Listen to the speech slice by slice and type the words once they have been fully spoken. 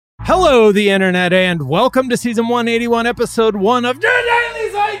Hello, the internet, and welcome to season 181, episode 1 of Your Daily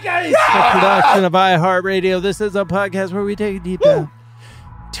Zeitgeist, a production of iHeartRadio. This is a podcast where we take a deep dive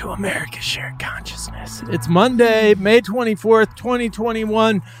to America's shared consciousness. It's Monday, May 24th,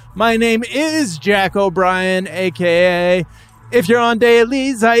 2021. My name is Jack O'Brien, a.k.a. If you're on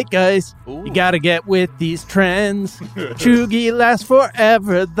Daily Zeitgeist, you gotta get with these trends. Chuggy lasts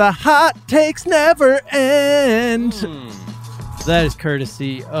forever, the hot takes never end. That is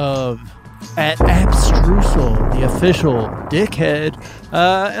courtesy of at Abstrusel, the official dickhead.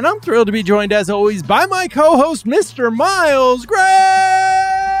 And I'm thrilled to be joined, as always, by my co-host, Mr. Miles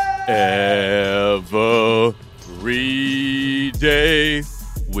Gray. Every day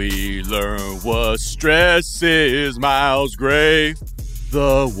we learn what stress is, Miles Gray.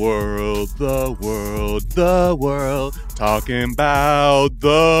 The world, talking about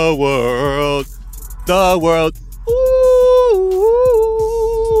the world. Ooh,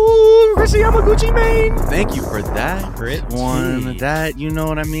 Chrissy Yamaguchi, man. Thank you for that one. That, you know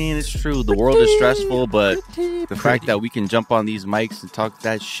what I mean? It's true. The world is stressful, but the fact that we can jump on these mics and talk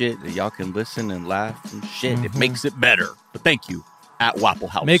that shit, that y'all can listen and laugh and shit, it makes it better. But thank you. At Waffle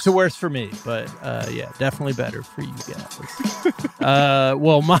House. Makes it worse for me, but yeah, definitely better for you guys.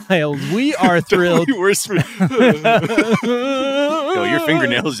 Well, Miles, we are thrilled. Worse for Yo, your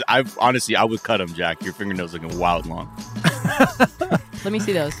fingernails, I would cut them, Jack. Your fingernails looking wild long. Let me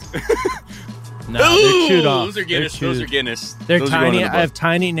see those. No, they're chewed off. Those are Guinness. They're tiny. I have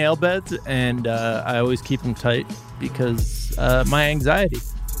tiny nail beds, and I always keep them tight because my anxiety.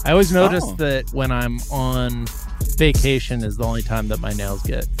 I always notice that when I'm on vacation is the only time that my nails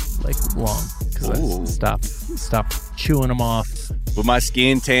get like long because I stop chewing them off. With my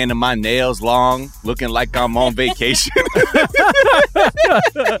skin tan and my nails long, looking like I'm on vacation.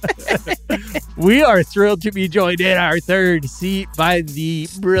 We are thrilled to be joined in our third seat by the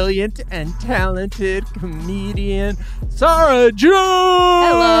brilliant and talented comedian Sarah June.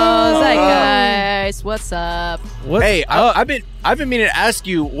 Hello, Zeitgeist. What's up? I've been meaning to ask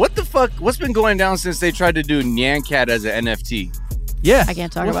you, what's been going down since they tried to do Nyan Cat as an NFT? Yeah, I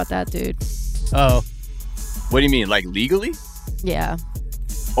can't talk about that, dude. Oh, what do you mean, like legally? Yeah.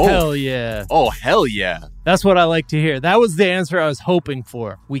 Oh, hell yeah. Oh, hell yeah. That's what I like to hear. That was the answer I was hoping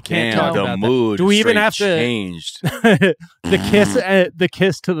for. We can't talk about the mood. Do we even have to changed? the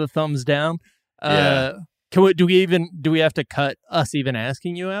kiss to the thumbs down? Yeah. Do we have to cut us even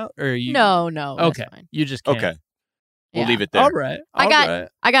asking you out, or you? No. Okay, That's fine. you just can't. Okay, we'll Yeah. leave it there. All right. I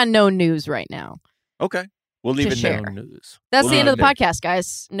got no news right now. Okay, we'll leave To it share. there. No news. That's We'll the end leave of the it podcast,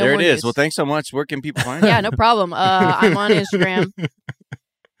 guys. No there more it is. news. Well, thanks so much. Where can people find Yeah, you? no problem. I'm on Instagram.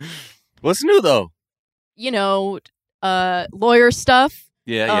 What's new though? You know, lawyer stuff.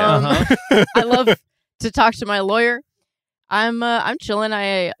 Yeah. I love to talk to my lawyer. I'm chilling.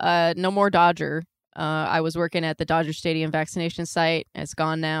 No more Dodger. I was working at the Dodger Stadium vaccination site. It's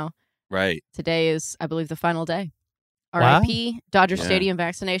gone now. Right. Today is, I believe, the final day. Wow. RIP, Dodger Yeah. Stadium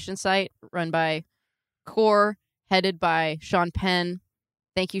vaccination site, run by CORE, headed by Sean Penn.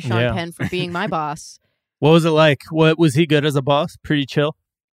 Thank you, Sean Penn, for being my boss. What was it like? What was he good as a boss? Pretty chill.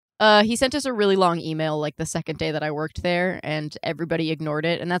 He sent us a really long email like the second day that I worked there, and everybody ignored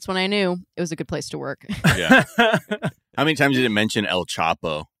it. And that's when I knew it was a good place to work. Yeah. How many times did it mention El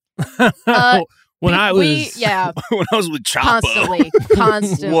Chapo? When I was When I was with Chapo.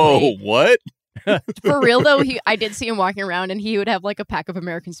 Constantly. Whoa, what? For real though, I did see him walking around, and he would have like a pack of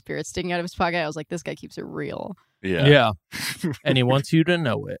American Spirits sticking out of his pocket. I was like, this guy keeps it real. Yeah. And he wants you to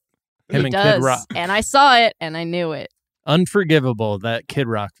know it. Him He and does, Kid Rock. and I saw it, and I knew it. Unforgivable, that Kid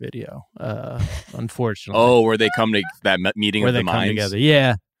Rock video. Unfortunately. Oh, where they come to that meeting where of they the come minds? together.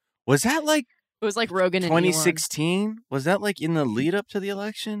 Yeah. Was that like It was like Rogan and Elon. 2016? Was that like in the lead up to the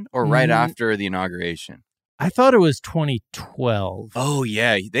election or right after the inauguration? I thought it was 2012. Oh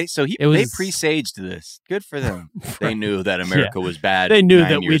yeah, they presaged this. Good for them. They knew that America was bad. They knew 9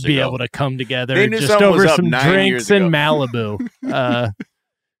 that we'd years be ago. able to come together They knew just something was over up some 9 drinks years in ago. Malibu.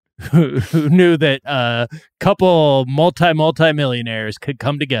 Who knew that a couple multi-millionaires could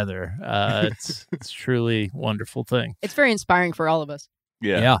come together. It's truly a wonderful thing. It's very inspiring for all of us.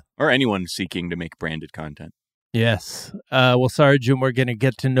 Yeah. Or anyone seeking to make branded content. Yes. Well, sorry, June, we're going to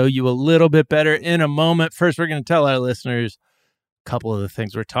get to know you a little bit better in a moment. First, we're going to tell our listeners a couple of the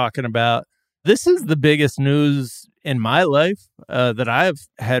things we're talking about. This is the biggest news in my life that I've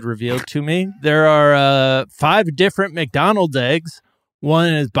had revealed to me. There are 5 different McDonald's eggs.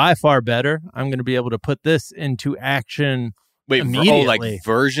 One is by far better. I'm going to be able to put this into action immediately. Like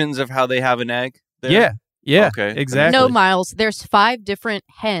versions of how they have an egg there? Yeah, okay, exactly. No, Miles, there's 5 different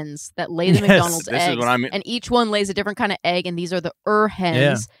hens that lay the McDonald's this eggs, is what I'm... and each one lays a different kind of egg, and these are the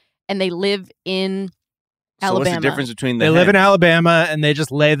hens. and they live in Alabama. What's the difference between They live in Alabama, and they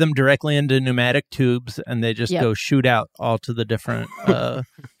just lay them directly into pneumatic tubes, and they just go shoot out all to the different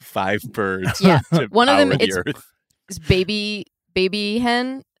 5 birds. Yeah, to one of them power the it's earth. baby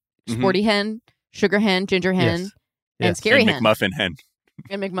hen, sporty hen, sugar hen, ginger hen, and scary hen. McMuffin hen.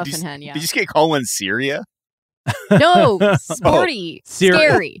 And McMuffin hen, yeah. Did you just get call one Syria? No, sporty,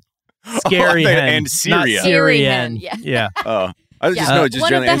 scary. Scary hen. And Syria. Not Syrian. Hen, yeah. Oh, I was just Yeah. know just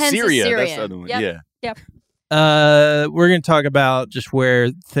One of generally the and hens is Syria. That's Syrian. the other one. Yep. Yeah. We're going to talk about just where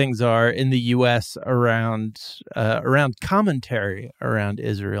things are in the U.S. around commentary around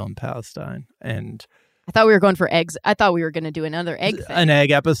Israel and Palestine, and I thought we were going for eggs. I thought we were going to do another egg thing. an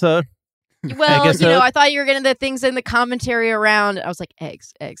egg episode. Well, egg I thought you were getting the things in the commentary around. I was like,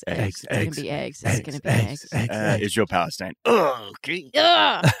 eggs. It's going eggs, to be eggs. It's going to be eggs. Israel, Palestine. Oh, okay.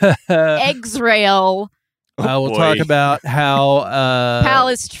 Ugh. Eggsrail. We'll talk about how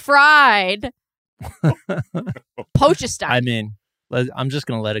Palest fried. Pochestein. I mean, I'm just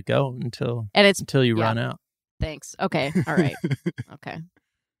going to let it go until you run out. Thanks. Okay. All right. Okay.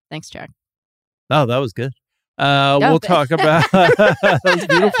 Thanks, Jack. Oh, that was good. We'll talk about that was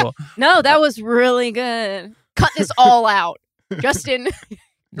beautiful. No, that was really good. Cut this all out. Justin,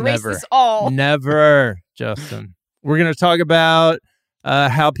 erase this all. Never, Justin. We're going to talk about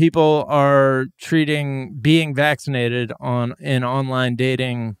how people are treating being vaccinated in online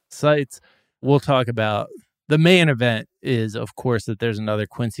dating sites. We'll talk about the main event is, of course, that there's another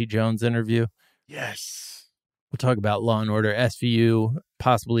Quincy Jones interview. Yes. We'll talk about Law and Order SVU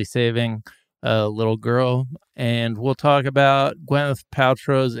possibly saving a little girl, and we'll talk about Gwyneth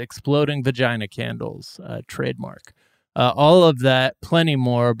Paltrow's exploding vagina candles trademark. All of that, plenty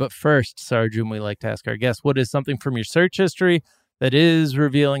more. But first, Sarjun, we like to ask our guests, what is something from your search history that is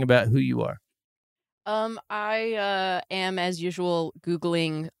revealing about who you are? I am, as usual,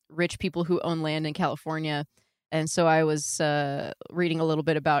 Googling rich people who own land in California. And so I was reading a little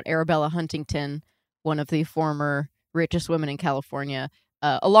bit about Arabella Huntington, one of the former richest women in California,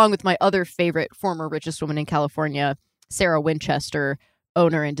 along with my other favorite former richest woman in California, Sarah Winchester,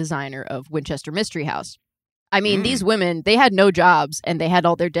 owner and designer of Winchester Mystery House. I mean, these women, they had no jobs and they had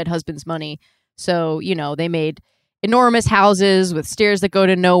all their dead husbands' money. So, they made enormous houses with stairs that go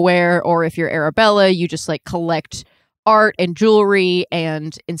to nowhere. Or if you're Arabella, you just collect art and jewelry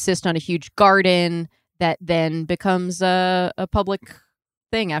and insist on a huge garden that then becomes a public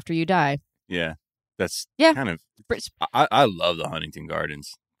thing after you die. Yeah. That's kind of... I love the Huntington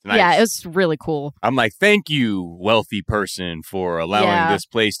Gardens. Nice. Yeah, it was really cool. I'm like, thank you, wealthy person, for allowing this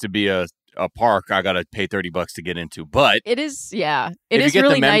place to be a park I got to pay $30 to get into. But it is, it is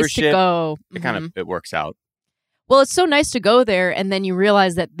really nice to go. It works out. Well, it's so nice to go there, and then you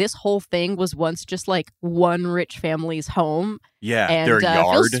realize that this whole thing was once just one rich family's home. Yeah, and, their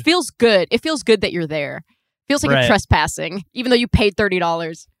yard. Feels good. It feels good that you're there. Feels like you're trespassing, even though you paid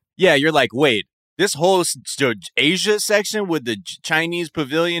 $30. Yeah, you're like, wait, this whole Asia section with the Chinese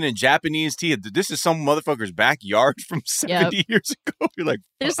pavilion and Japanese tea, this is some motherfucker's backyard from 70 years ago. You're like,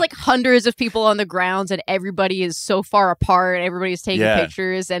 there's hundreds of people on the grounds, and everybody is so far apart. Everybody's taking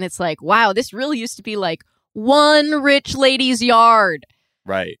pictures, and it's like, wow, this really used to be one rich lady's yard.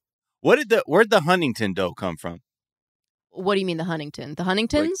 Right. Where'd the Huntington dough come from? What do you mean the Huntington? The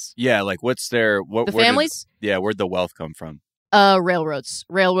Huntingtons? What's their... the families? Where'd the wealth come from? Railroads,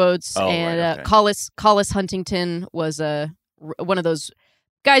 and right, okay. Collis Huntington was one of those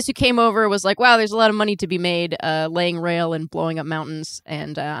guys who came over. Was like, wow, there's a lot of money to be made laying rail and blowing up mountains,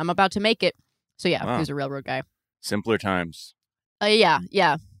 and I'm about to make it. So he was a railroad guy. Simpler times. Yeah.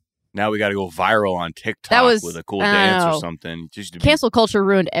 Now we got to go viral on TikTok with a cool dance or something. Cancel culture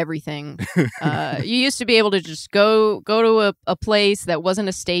ruined everything. You used to be able to just go to a place that wasn't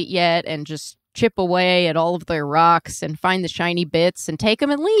a state yet and just chip away at all of their rocks and find the shiny bits and take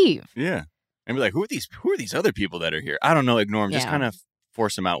them and leave. Yeah. And be like, who are these other people that are here? I don't know, ignore them. Just kind of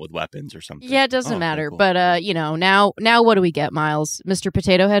force them out with weapons or something. Yeah, it doesn't matter. Cool. But, now what do we get, Miles? Mr.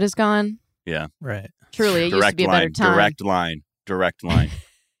 Potato Head is gone? Yeah. Right. Truly, it used to be a better time. Direct line.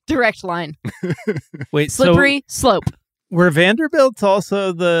 Direct line. Wait, slippery slope. Were Vanderbilts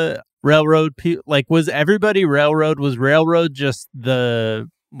also the railroad people? Was everybody railroad? Was railroad just the...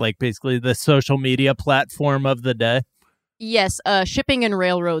 basically the social media platform of the day? Yes, shipping and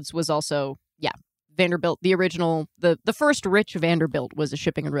railroads was also, Vanderbilt, the original, the first rich Vanderbilt was a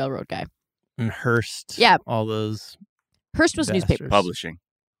shipping and railroad guy. And Hearst. Yeah. All those. Hearst was bastards. newspaper. Publishing.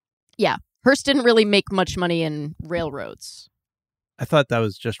 Yeah. Hearst didn't really make much money in railroads. I thought that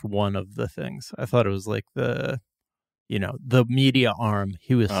was just one of the things. I thought it was the media arm.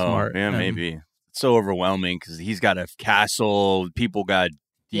 He was smart. Yeah, maybe. It's so overwhelming because he's got a castle. People got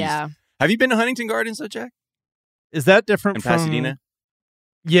Yeah. Have you been to Huntington Gardens, though, Jack? Is that different In from Pasadena?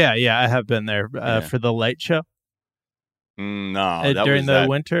 Yeah, I have been there Yeah. for the light show No, that during was the that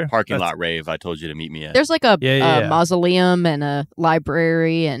winter parking lot rave I told you to meet me at. There's like a Yeah. mausoleum and a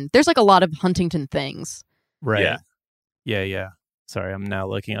library, and there's like a lot of Huntington things. Right. Yeah. Sorry, I'm now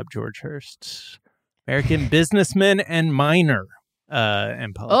looking up George Hearst, American businessman and miner,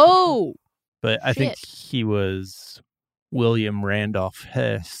 and politician. Oh But I think shit. he was William Randolph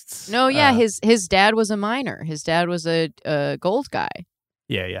Hearst's. no, yeah, his dad was a miner. His dad was a gold guy.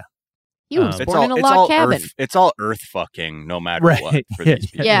 Yeah. He was It's born in a log cabin. It's all earth fucking, no matter Right. what, for these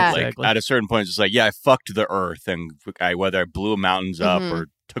people. Yeah. Like, Exactly. at a certain point, it's just like, yeah, I fucked the earth, and whether I blew mountains up Mhm. or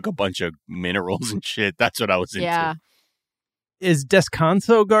took a bunch of minerals and shit, that's what I was into. Yeah, Is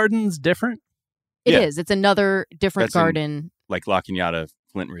Descanso Gardens different? it Yeah. is. It's another different That's in- garden. Like La Cañada,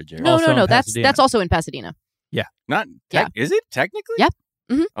 Flint Ridge area. No, Also in That's Pasadena. also in Pasadena. Not Yeah. Is it technically? Yep.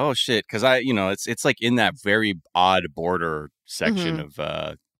 Mhm. Oh shit, because it's like in that very odd border section Mm-hmm.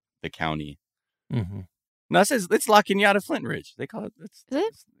 of the county. Mm-hmm. No, it says it's La Cañada, Flint Ridge. They call it. Is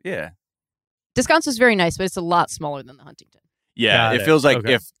it? Yeah. Descanso's very nice, but it's a lot smaller than the Huntington. Yeah, Got it it. feels like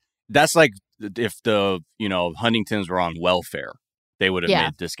Okay. if the Huntingtons were on welfare, they would have Yeah.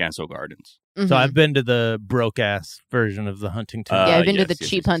 made Descanso Gardens. So Mhm. I've been to the broke ass version of the Huntington. Yeah, I've been to yes, the yes,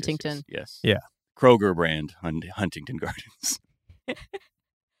 cheap yes, Huntington. Yes. Yeah. Kroger brand Huntington Gardens.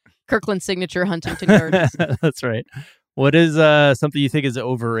 Kirkland signature Huntington Gardens. That's right. What is something you think is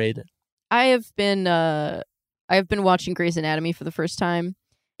overrated? I have been watching Grey's Anatomy for the first time.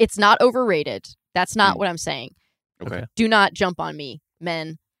 It's not overrated. That's not what I'm saying. Okay. Do not jump on me,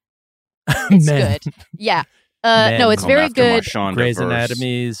 men. It's Men. good. Yeah. Men. No, it's Come very after my good. Shonda Grey's verse.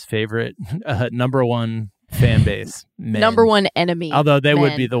 Anatomy's favorite number one fan base. Men. Number one enemy. Although they would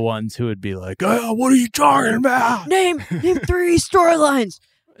men. be the ones who would be like, oh, what are you talking about? Name 3 storylines.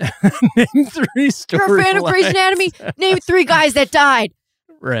 Name 3 stories. You're a fan of Grey's Anatomy? Name 3 guys that died.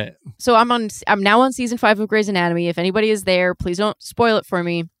 Right. So I'm now on season 5 of Grey's Anatomy. If anybody is there, please don't spoil it for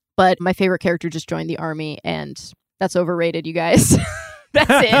me. But my favorite character just joined the army, and that's overrated, you guys. That's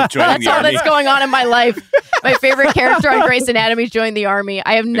it. Joining That's the all army. that's going on in my life. My favorite character on Grey's Anatomy joined the army.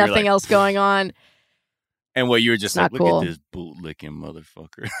 I have you're nothing like- else going on. And what you were just like, Not look cool. at this boot licking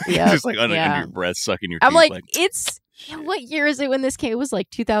motherfucker. Yeah. Just like under Yeah. your breath, sucking your I'm teeth. like, it's shit. what year is it when this came? It was like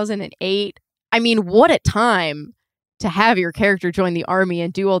 2008. I mean, what a time to have your character join the army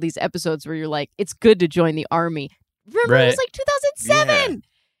and do all these episodes where you're like, it's good to join the army. Remember, it was Right. like 2007.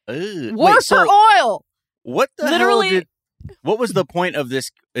 Ugh. War Wait, for so oil. what the Literally- hell what was the point of this?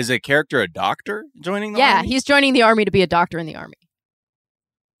 Is a character a doctor joining the Yeah, army? he's joining the army to be a doctor in the army.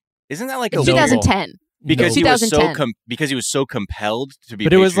 Isn't that like It's a No. 2010. because he No. was so 2010. because he was so compelled to be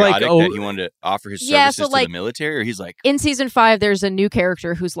But it was like, patriotic that he wanted to offer his Yeah, services so, to like- the military, or he's like, In season 5, there's a new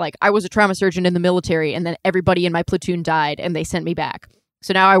character who's like, I was a trauma surgeon in the military, and then everybody in my platoon died, and they sent me back.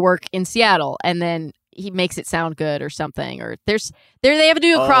 So now I work in Seattle, and then he makes it sound good or something. Or they have to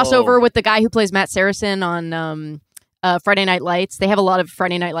do a crossover with the guy who plays Matt Saracen on Friday Night Lights. They have a lot of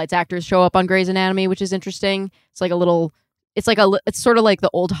Friday Night Lights actors show up on Grey's Anatomy, which is interesting. It's sort of like the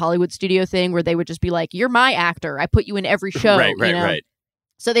old Hollywood studio thing where they would just be like, "You're my actor. I put you in every show." right. you know?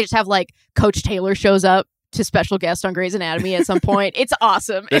 So they just have like Coach Taylor shows up to special guest on Grey's Anatomy at some point. It's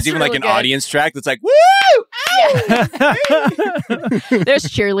awesome. There's It's even really like an good. audience track that's like, woo! There's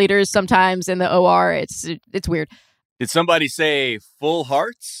cheerleaders sometimes in the OR. It's weird. Did somebody say full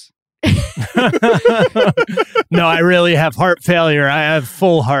hearts? No, I really have heart failure. I have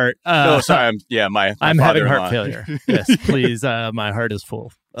full heart. No, sorry. My I'm having heart father-in-law. failure. Yes, please. My heart is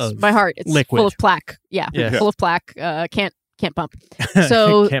full of My heart, it's liquid. full of plaque. Yeah, Yeah. full of plaque. Can't pump.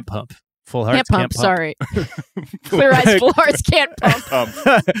 So can't pump. Full hearts can't pump. Sorry. Clear eyes, full hearts can't pump.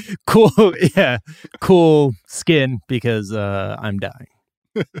 Cool. Yeah. Cool skin because I'm dying.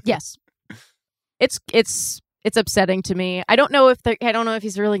 Yes, it's upsetting to me. I don't know if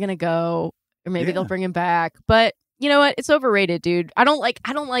he's really gonna go, or maybe they'll bring him back. But you know what? It's overrated, dude. I don't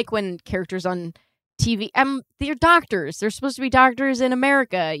like when characters on TV. They're doctors. They're supposed to be doctors in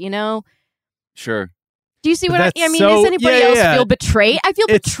America. You know. Sure. Do you see But what I that's mean? so- Does anybody yeah, else yeah. feel betrayed? I feel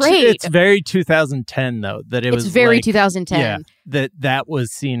betrayed. It's very 2010 though. That it It's was very like, 2010. Yeah, that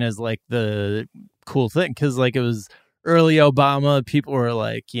was seen as like the cool thing because like it was early Obama. People were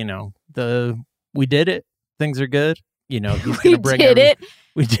like, we did it. Things are good. He's We gonna bring did it.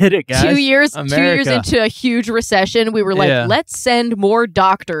 We did it, guys. 2 years America. into a huge recession, we were like, Yeah. let's send more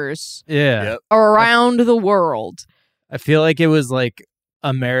doctors Yeah. Yep. around the world. I feel like it was like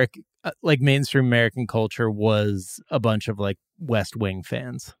like mainstream American culture was a bunch of like West Wing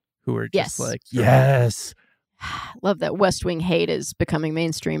fans who were just Yes. like, yes, Love that West Wing hate is becoming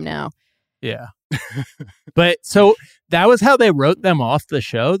mainstream now. Yeah. But so that was how they wrote them off the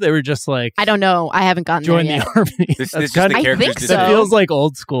show. They were just like, I don't know. I haven't gotten join there the yet. army. This That's is just the I characters think did so. That it. feels like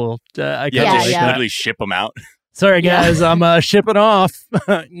old school. I Yeah, kinda just like that. literally ship them out. Sorry, guys. I'm shipping off.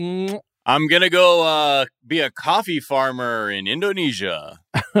 I'm gonna go be a coffee farmer in Indonesia.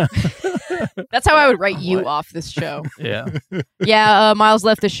 That's how I would write you off this show. Yeah. Yeah, Miles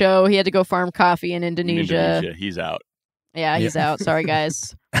left the show. He had to go farm coffee in Indonesia. He's out. Yeah, he's out. Sorry,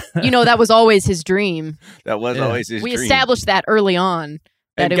 guys. That was always his dream. That was always his We dream. established that early on.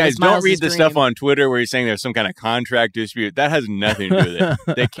 That And it guys, was don't Miles's read the dream. stuff on Twitter where he's saying there's some kind of contract dispute. That has nothing to do with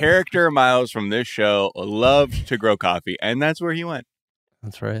it. The character Miles from this show loved to grow coffee, and that's where he went.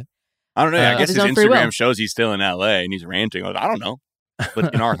 That's right. I don't know. I Of guess his his own free will. Instagram shows he's still in LA and he's ranting. I don't know.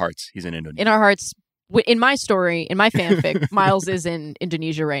 But in our hearts, he's in Indonesia. In our hearts, in my story, in my fanfic, Miles is in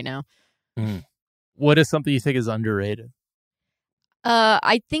Indonesia right now. What is something you think is underrated?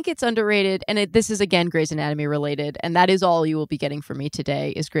 I think it's underrated, and this is, again, Grey's Anatomy related, and that is all you will be getting from me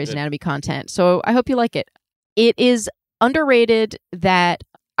today is Grey's Anatomy content. So I hope you like it. It is underrated that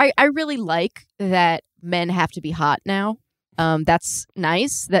I really like that men have to be hot now. That's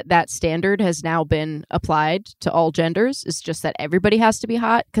nice that standard has now been applied to all genders. It's just that everybody has to be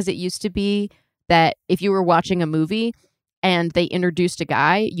hot, because it used to be that if you were watching a movie and they introduced a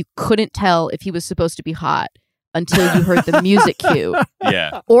guy, you couldn't tell if he was supposed to be hot until you heard the music cue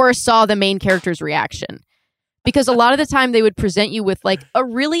Yeah. or saw the main character's reaction. Because a lot of the time they would present you with like a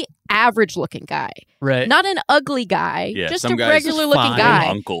really average looking guy, Right. not an ugly guy, Yeah, just some a guys regular looking fine. guy.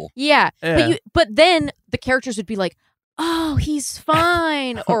 Uncle. Yeah. Yeah. But then the characters would be like, oh, he's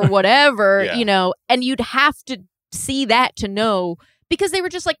fine or whatever, Yeah. and you'd have to see that to know, because they were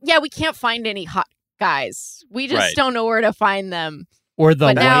just like, yeah, we can't find any hot guys. We just Right. don't know where to find them. Or the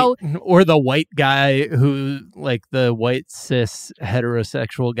But now- white guy who, like, the white cis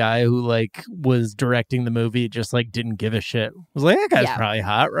heterosexual guy who, like, was directing the movie, just like didn't give a shit. Was like, that guy's Yeah. probably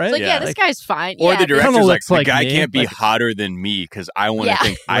hot, right? It's like, Yeah. yeah, this guy's fine. Or yeah, the director's kinda like, looks the like guy me, can't be like- hotter than me because I want to Yeah.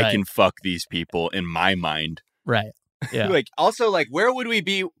 think I Right. can fuck these people in my mind. Right. Yeah. Like, also, like, where would we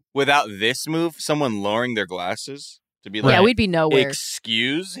be without this move? Someone lowering their glasses to be Yeah, like, we'd be nowhere.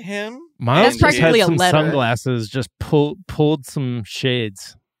 excuse him? Miles That's just had practically a some letter. sunglasses, just pulled some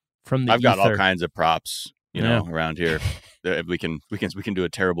shades from the I've got all ether. kinds of props, around here. We can do a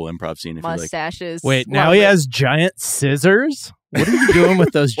terrible improv scene if you like. Mustaches. Wait, now he has giant scissors? What are you doing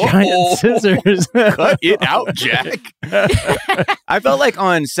with those giant scissors? Cut it out, Jack. I felt like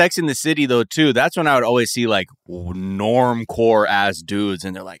on Sex in the City, though, too, that's when I would always see, like, normcore ass dudes,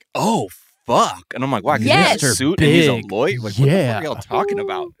 and they're like, oh, fuck. And I'm like, wow, 'cause Yes. he's a suit Big. and he's a lawyer? Like, what the Yeah. fuck are y'all talking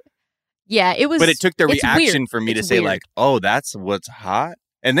about? Yeah, it was. But it took the it's reaction weird. for me to It's say, weird. like, oh, that's what's hot?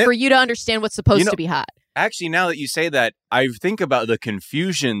 And then, for you to understand what's supposed to be hot. actually, now that you say that, I think about the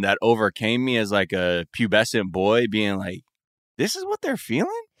confusion that overcame me as, like, a pubescent boy being like, this is what they're feeling?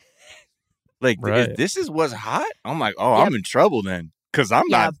 Like, Right. this is what's hot? I'm like, oh, Yep. I'm in trouble then. Because I'm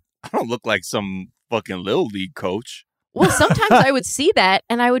Yeah. not, I don't look like some fucking Little League coach. Well, sometimes I would see that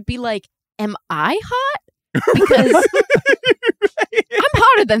and I would be like, am I hot? Because I'm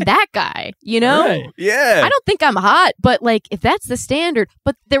hotter than that guy, Right. Yeah. I don't think I'm hot, but like if that's the standard,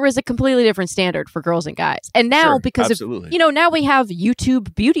 but there was a completely different standard for girls and guys. And now Sure, because absolutely. of now we have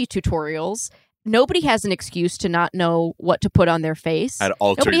YouTube beauty tutorials, nobody has an excuse to not know what to put on their face. How to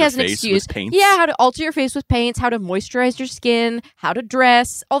alter Nobody your has an face excuse. with paints. Yeah, how to alter your face with paints, how to moisturize your skin, how to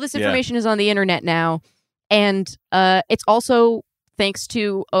dress. All this Yeah. information is on the internet now. And it's also thanks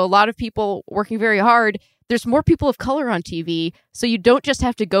to a lot of people working very hard. There's more people of color on TV, so you don't just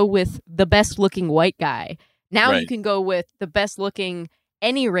have to go with the best looking white guy. Now Right. you can go with the best looking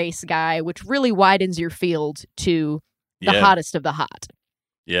any race guy, which really widens your field to the Yeah. hottest of the hot.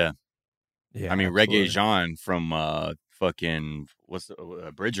 Yeah. Yeah, I mean, absolutely. Reggae Jean from fucking,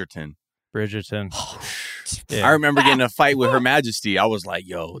 Bridgerton. Bridgerton. I remember getting in a fight with Her Majesty. I was like,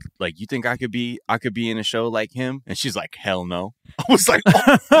 yo, like, you think I could be in a show like him? And she's like, hell no. I was like,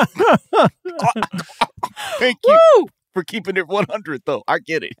 oh, thank you for keeping it 100, though. I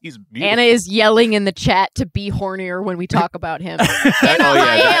get it. He's beautiful. Anna is yelling in the chat to be hornier when we talk about him. Anna, Oh, yeah,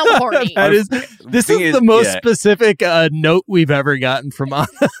 I am horny. That is, this thing is is, the most yeah. specific note we've ever gotten from Anna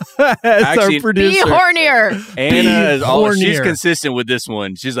as Actually, our producer. Be hornier. Anna is all, she's hornier. consistent with this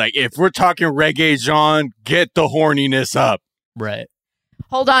one. She's like, if we're talking Reggae Jean, get the horniness up. Right.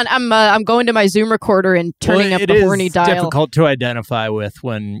 Hold on, I'm going to my Zoom recorder and turning up it the is horny dial. difficult to identify with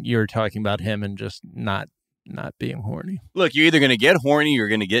when you're talking about him and just not being horny. Look, you're either going to get horny or you're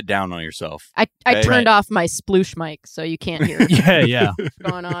going to get down on yourself. I Okay. turned off my sploosh mic, so you can't hear Yeah, yeah. what's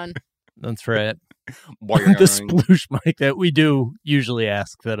going on. That's right. The sploosh mic that we do usually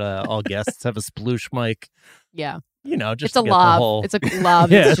ask that all guests have a sploosh mic. Yeah. You know, just it's a lob. It's a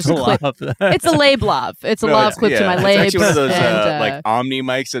lob. Yeah, it's just a lob. It's a lab lob. It's a lob clipped to my labs. It's actually one of those like Omni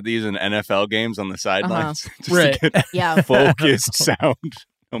mics that they use in NFL games on the sidelines. Just right. to get focused sound,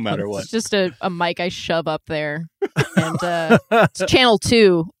 no matter what. It's just a mic I shove up there. And it's channel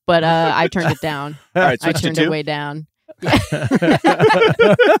 2, but I turned it down. All right, I turned it way down.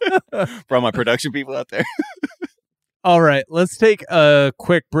 For all my production people out there. All right, let's take a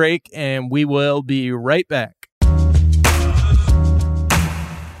quick break and we will be right back.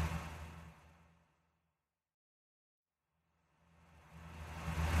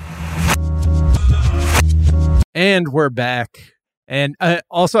 And we're back. And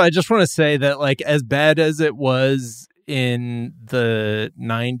also, I just want to say that, like, as bad as it was in the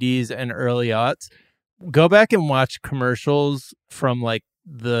 90s and early aughts, go back and watch commercials from, like,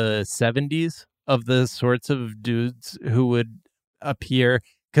 the 70s of the sorts of dudes who would appear.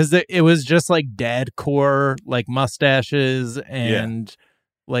 Because it was just, like, dadcore, like, mustaches and,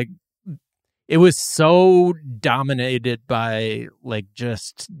 like, it was so dominated by, like,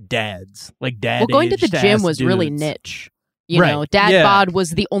 just dads. Like, dad. Well, going to the gym was dudes. really niche. You know, dad bod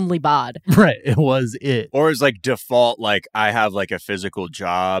was the only bod. Right. It was it. Or it's like default, like I have like a physical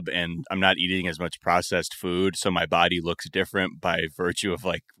job and I'm not eating as much processed food. So my body looks different by virtue of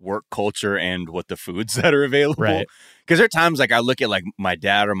like work culture and what the foods that are available. Right. Because there are times like I look at like my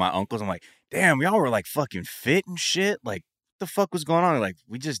dad or my uncles. I'm like, damn, y'all were like fucking fit and shit. Like, what the fuck was going on? Like,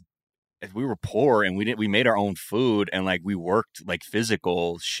 we were poor and we made our own food and like we worked like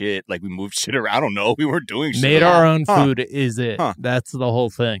physical shit, like we moved shit around. I don't know, we weren't doing shit. Made our own food is it. That's the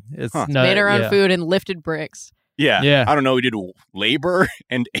whole thing. It's made our own food and lifted bricks. Yeah. I don't know, we did labor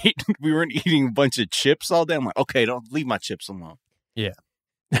and ate. We weren't eating a bunch of chips all day. I'm like, okay, don't leave my chips alone. Yeah.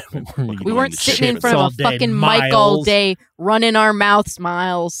 We weren't sitting in front of a fucking mic all day running our mouth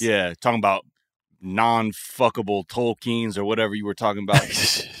smiles. Yeah, talking about non-fuckable Tolkiens or whatever you were talking about.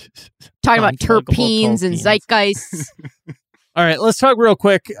 Talking about terpenes and zeitgeists. All right, let's talk real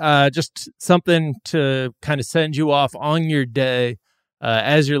quick. Just something to kind of send you off on your day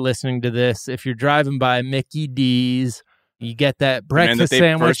as you're listening to this. If you're driving by Mickey D's, you get that breakfast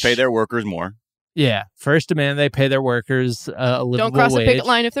sandwich. First pay their workers more. Yeah, first demand they pay their workers a livable Don't cross wage. the picket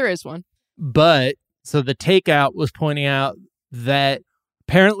line if there is one. But, so the takeout was pointing out that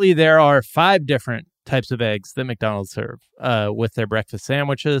apparently there are 5 different types of eggs that McDonald's serve with their breakfast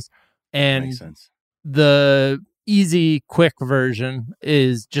sandwiches. And makes sense. The easy, quick version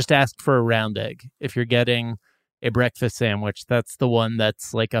is just ask for a round egg. If you're getting a breakfast sandwich, that's the one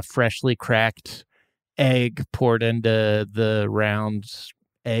that's like a freshly cracked egg poured into the round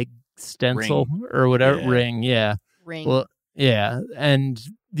egg stencil or whatever. Ring. Well, yeah. And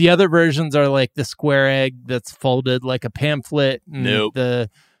the other versions are like the square egg that's folded like a pamphlet. Nope.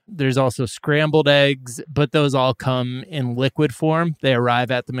 There's also scrambled eggs, but those all come in liquid form. They arrive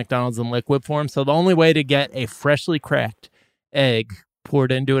at the McDonald's in liquid form. So the only way to get a freshly cracked egg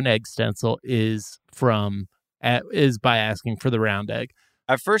poured into an egg stencil is by asking for the round egg.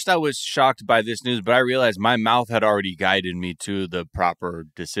 At first, I was shocked by this news, but I realized my mouth had already guided me to the proper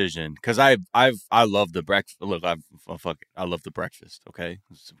decision because I love the breakfast. Look, I love the breakfast. Okay,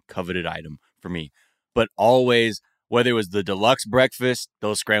 it's a coveted item for me, but always. Whether it was the deluxe breakfast,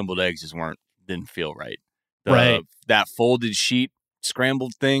 those scrambled eggs just didn't feel right. Right. That folded sheet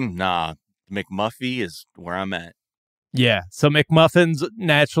scrambled thing, nah. McMuffin is where I'm at. Yeah. So McMuffins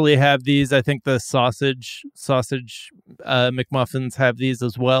naturally have these. I think the sausage McMuffins have these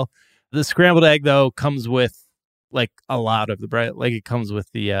as well. The scrambled egg, though, comes with like a lot of the bread. Like it comes with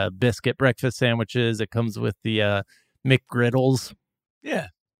the biscuit breakfast sandwiches. It comes with the McGriddles. Yeah.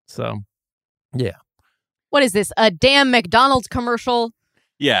 So, yeah. What is this? A damn McDonald's commercial?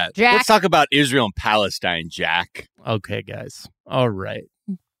 Yeah. Jack? Let's talk about Israel and Palestine, Jack. Okay, guys. All right.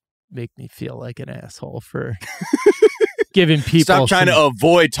 Make me feel like an asshole for giving people. Stop trying to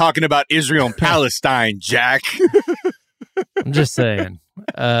avoid talking about Israel and Palestine, Jack. I'm just saying.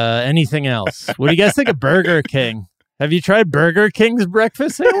 Anything else? What do you guys think of Burger King? Have you tried Burger King's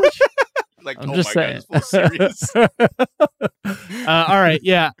breakfast sandwich? Like, I'm just saying. God, serious. All right,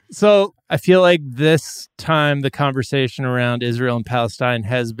 yeah. So I feel like this time the conversation around Israel and Palestine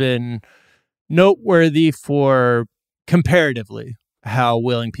has been noteworthy for comparatively how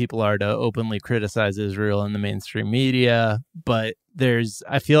willing people are to openly criticize Israel in the mainstream media. But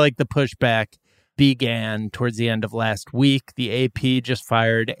I feel like the pushback began towards the end of last week. The AP just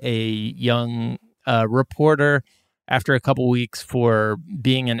fired a young reporter after a couple weeks for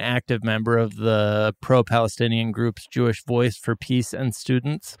being an active member of the pro-Palestinian groups Jewish Voice for Peace and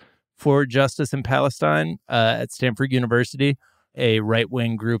Students for justice in Palestine at Stanford University. A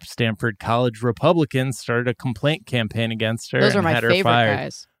right-wing group, Stanford College Republicans, started a complaint campaign against her. Those are and my had her favorite fired.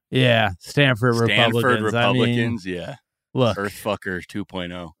 guys. Yeah, Stanford Republicans. Republicans, yeah. Look. Earthfucker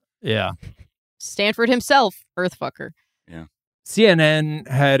 2.0. Yeah. Stanford himself, Earthfucker. Yeah. CNN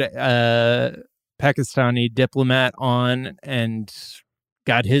had a Pakistani diplomat on and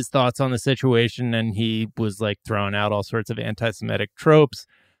got his thoughts on the situation, and he was like throwing out all sorts of anti-Semitic tropes.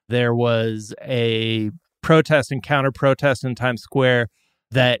 There was a protest and counter-protest in Times Square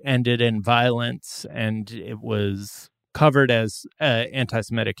that ended in violence, and it was covered as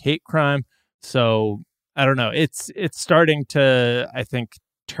anti-Semitic hate crime. So I don't know. It's starting to, I think,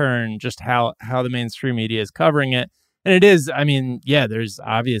 turn just how the mainstream media is covering it. And it is, I mean, yeah, there's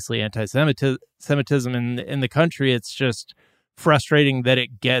obviously anti-Semitism in the country. It's just frustrating that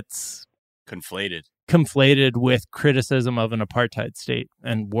it gets conflated with criticism of an apartheid state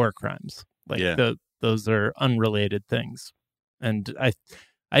and war crimes. Like those are unrelated things. And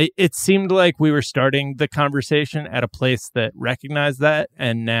it seemed like we were starting the conversation at a place that recognized that,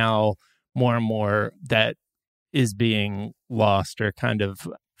 and now more and more that is being lost or kind of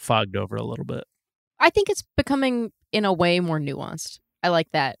fogged over a little bit. I think it's becoming, in a way, more nuanced. I like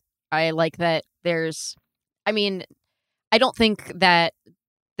that. I like that there's, I mean, I don't think that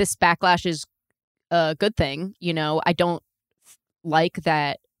this backlash is a good thing. You know, I don't like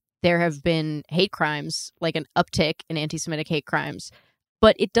that there have been hate crimes, like an uptick in anti-Semitic hate crimes.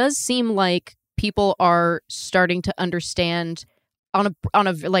 But it does seem like people are starting to understand on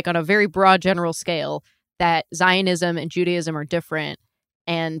a very broad general scale that Zionism and Judaism are different,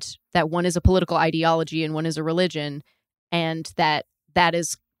 and that one is a political ideology and one is a religion, and that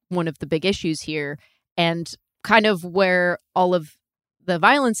is one of the big issues here. And kind of where all of the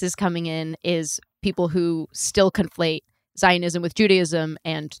violence is coming in is people who still conflate Zionism with Judaism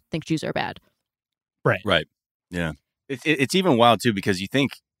and think Jews are bad. Right. Yeah. It's even wild, too, because you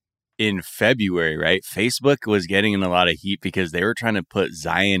think in February, right, Facebook was getting in a lot of heat because they were trying to put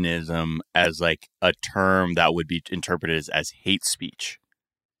Zionism as like a term that would be interpreted as hate speech.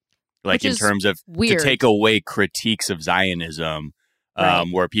 Like in terms of weird. To take away critiques of Zionism,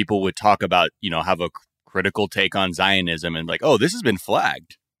 where people would talk about, you know, have a critical take on Zionism and like, oh, this has been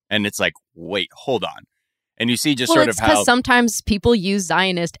flagged. And it's like, wait, hold on. And you see just sort of how because sometimes people use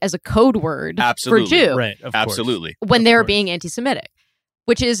Zionist as a code word for Jew. Right, absolutely. When they're being anti-Semitic,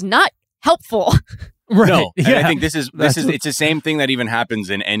 which is not helpful. Right. No, and I think this is it's the same thing that even happens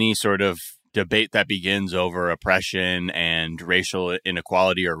in any sort of debate that begins over oppression and racial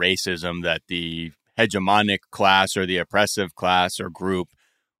inequality or racism, that the hegemonic class or the oppressive class or group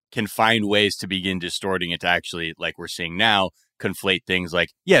can find ways to begin distorting it to actually, like we're seeing now, conflate things like,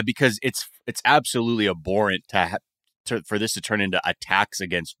 yeah, because it's absolutely abhorrent for this to turn into attacks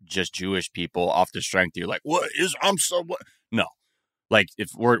against just Jewish people off the strength. You're like, what? No, like if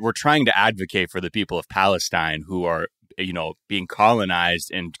we're trying to advocate for the people of Palestine who are, you know, being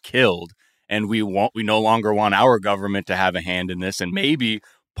colonized and killed, and we no longer want our government to have a hand in this, and maybe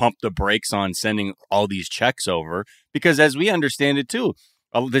pump the brakes on sending all these checks over, because as we understand it too,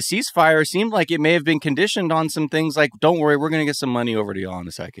 the ceasefire seemed like it may have been conditioned on some things like, don't worry, we're going to get some money over to y'all in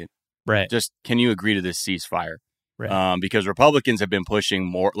a second. Right. Just, can you agree to this ceasefire? Right. Because Republicans have been pushing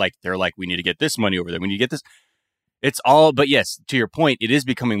more, like, they're like, we need to get this money over there. We need to get this. It's all, but yes, to your point, it is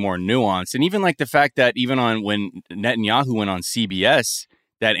becoming more nuanced. And even like the fact that even on when Netanyahu went on CBS,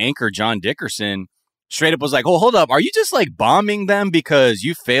 that anchor, John Dickerson, straight up was like, oh, hold up. Are you just like bombing them because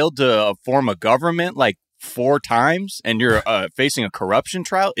you failed to form a government like 4 times and you're facing a corruption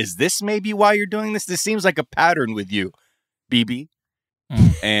trial? Is this maybe why you're doing this? This seems like a pattern with you, BB.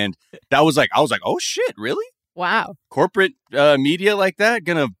 And that was like, I was like, oh shit, really? Wow. Corporate media like that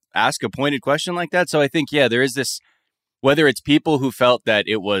gonna ask a pointed question like that? So I think, yeah, there is this, whether it's people who felt that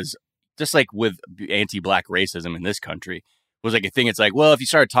it was just like with anti-black racism in this country was like a thing. It's like, well, if you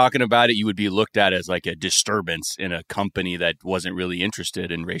started talking about it, you would be looked at as like a disturbance in a company that wasn't really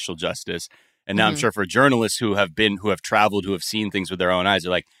interested in racial justice. And now I'm sure for journalists who have traveled, who have seen things with their own eyes,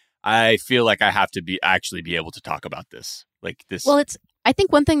 they're like, I feel like I have to be able to talk about this. Like this. Well, I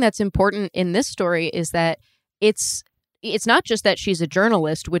think one thing that's important in this story is that it's not just that she's a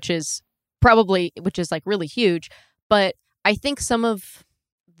journalist, which is like really huge, but I think some of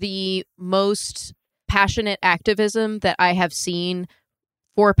the most passionate activism that I have seen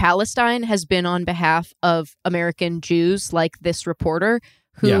for Palestine has been on behalf of American Jews, like this reporter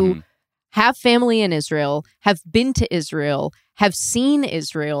who have family in Israel, have been to Israel, have seen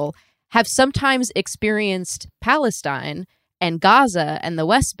Israel, have sometimes experienced Palestine and Gaza and the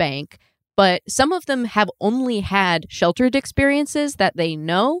West Bank, but some of them have only had sheltered experiences that they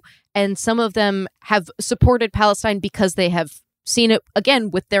know, And some of them have supported Palestine because they have seen it,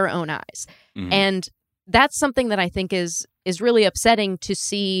 again, with their own eyes. Mhm. And that's something that I think is really upsetting to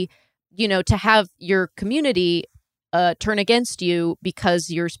see, to have your community turn against you because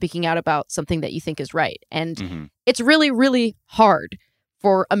you're speaking out about something that you think is right. And Mhm. it's really, really hard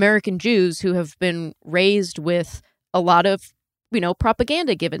for American Jews who have been raised with a lot of,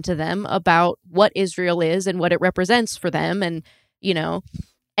 propaganda given to them about what Israel is and what it represents for them. And,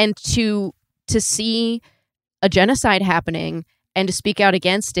 and to see a genocide happening and to speak out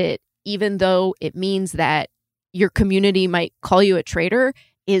against it, even though it means that your community might call you a traitor,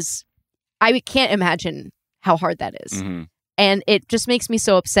 I can't imagine how hard that is. Mhm. And it just makes me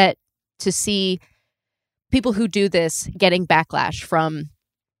so upset to see people who do this getting backlash from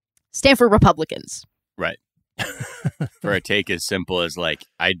Stanford Republicans. Right. For a take as simple as like,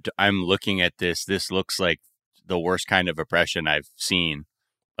 I'm looking at this. This looks like the worst kind of oppression I've seen.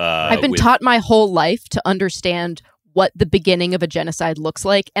 I've been taught my whole life to understand what the beginning of a genocide looks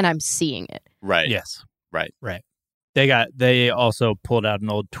like, and I'm seeing it. Right. Yes. Right. Right. They also pulled out an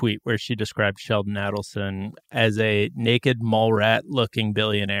old tweet where she described Sheldon Adelson as a naked mole rat looking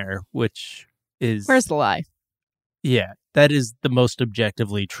billionaire, which is... Where's the lie? Yeah, that is the most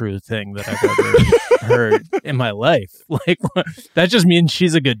objectively true thing that I've ever heard in my life. Like, that just means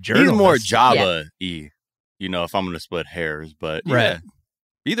she's a good journalist. He's more Jabba-y, if I'm going to split hairs. But Right.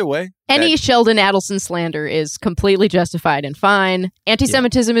 Either way. Any Sheldon Adelson slander is completely justified and fine.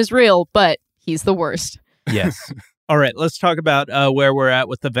 Anti-Semitism is real, but he's the worst. Yes. All right, let's talk about where we're at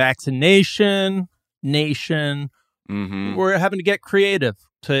with the vaccination nation. Mhm. We're having to get creative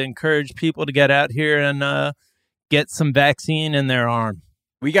to encourage people to get out here and get some vaccine in their arm.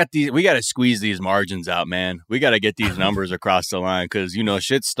 We got to squeeze these margins out, man. We got to get these numbers across the line because,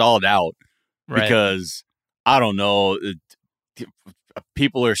 shit's stalled out. Right. Because, I don't know,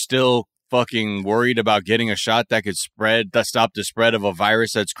 people are still fucking worried about getting a shot that could stop the spread of a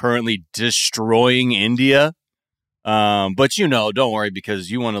virus that's currently destroying India. But don't worry,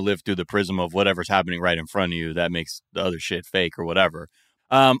 because you want to live through the prism of whatever's happening right in front of you. That makes the other shit fake or whatever.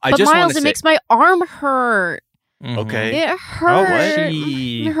 But Miles, it makes my arm hurt. Okay. It hurt.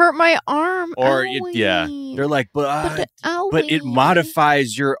 Gee. It hurt my arm. Or Owie. they're like, but it Owie.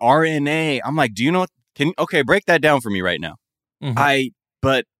 modifies your RNA. I'm like, do you know? Break that down for me right now. Mhm.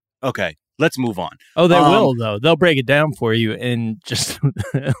 Okay, let's move on. Oh, they will, though. They'll break it down for you in just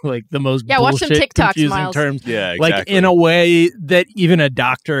like the most watch some bullshit, TikToks, confusing Miles. terms. Yeah, exactly. Like in a way that even a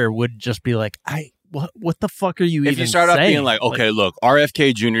doctor would just be like, what the fuck are you even saying? If you start off being like, okay, look,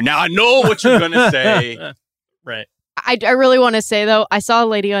 RFK Jr., now I know what you're going to say. Right. I really want to say, though, I saw a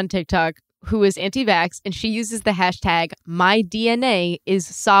lady on TikTok who is anti-vax, and she uses the hashtag #MyDNA is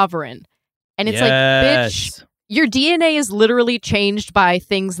sovereign. And it's like, bitch, your DNA is literally changed by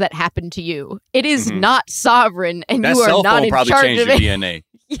things that happen to you. It is not sovereign, and that you are not in probably charge changed of it. your DNA.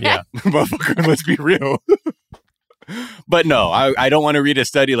 Yeah. Motherfucker, let's be real. But no, I don't want to read a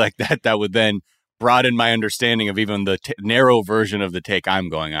study like that would then broaden my understanding of even the narrow version of the take I'm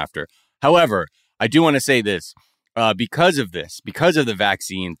going after. However, I do want to say this. Because of the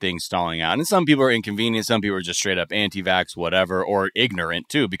vaccine thing stalling out, and some people are inconvenienced, some people are just straight up anti-vax, whatever, or ignorant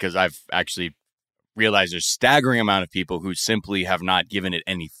too, because I've actually realized there's a staggering amount of people who simply have not given it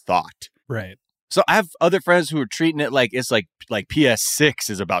any thought. Right. So I have other friends who are treating it like it's like PS6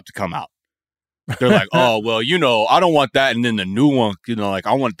 is about to come out. They're like, oh, well, I don't want that. And then the new one, like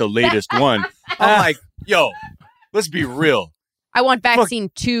I want the latest one. I'm like, yo, let's be real. I want vaccine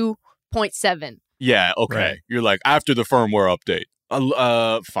 2.7. Yeah, okay. Right. You're like, after the firmware update.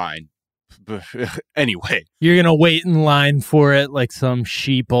 Fine. Anyway. You're going to wait in line for it like some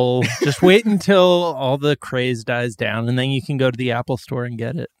sheeple. Just wait until all the craze dies down, and then you can go to the Apple store and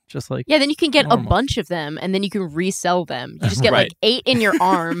get it. Just like then you can get normal. a bunch of them, and then you can resell them. You just get Right. like 8 in your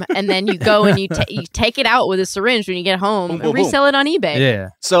arm, and then you go and you take it out with a syringe when you get home Boom, and boom, resell it on eBay. Yeah.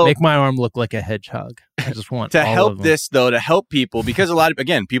 So Make my arm look like a hedgehog. I just want to all help of them. this, though, to help people, because a lot of,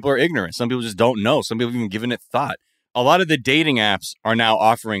 again, people are ignorant. Some people just don't know. Some people haven't even given it thought. A lot of the dating apps are now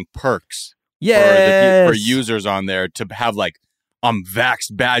offering perks for users on there to have like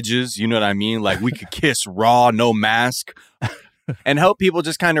vaxxed badges. You know what I mean? Like we could kiss raw, no mask. And help people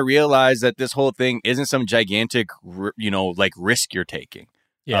just kind of realize that this whole thing isn't some gigantic, like risk you're taking.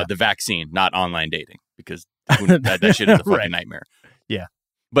 Yeah. The vaccine, not online dating, because that shit is a fucking Right. nightmare. Yeah.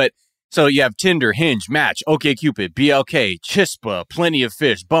 But so you have Tinder, Hinge, Match, OkCupid, BLK, Chispa, Plenty of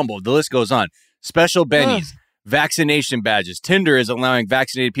Fish, Bumble. The list goes on. Special bennies, vaccination badges. Tinder is allowing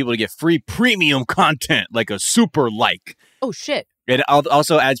vaccinated people to get free premium content, like a super like. Oh, shit. It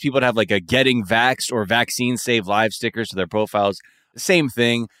also adds people to have like a getting vaxxed or vaccine save live stickers to their profiles. Same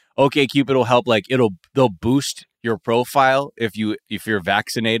thing. OkCupid will help, like they'll boost your profile if you're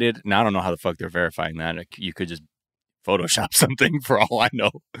vaccinated. Now I don't know how the fuck they're verifying that. You could just Photoshop something for all I know.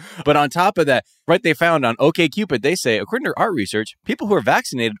 But on top of that, right, they found on OkCupid, they say, according to our research, people who are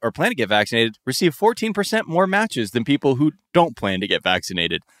vaccinated or plan to get vaccinated receive 14% more matches than people who don't plan to get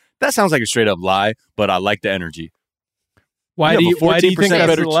vaccinated. That sounds like a straight up lie, but I like the energy. Why do you think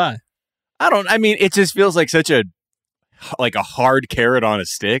that's a lie? I mean, it just feels like such a hard carrot on a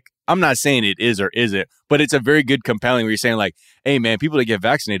stick. I'm not saying it is or isn't, but it's a very good compelling where you're saying like, hey man, people that get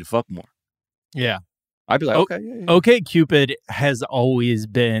vaccinated fuck more. Yeah. I'd be like, okay. Yeah. OkCupid has always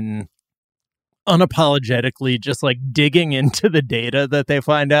been unapologetically just like digging into the data that they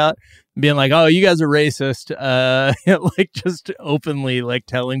find out, being like, oh, you guys are racist. Like just openly like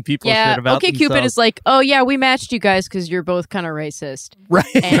telling people shit about OkCupid themselves. is like, oh yeah, we matched you guys because you're both kind of racist. Right.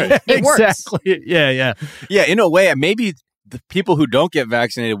 And it works. Exactly. Yeah. Yeah, in a way, maybe the people who don't get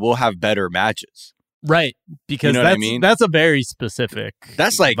vaccinated will have better matches. Right, because you know what I mean? That's a very specific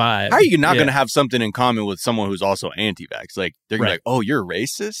That's like, vibe. How are you not going to have something in common with someone who's also anti-vax? Like, they're going to be like, oh, you're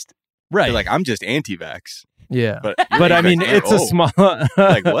racist? Right. They're like, I'm just anti-vax. Yeah. But I mean, it's a small...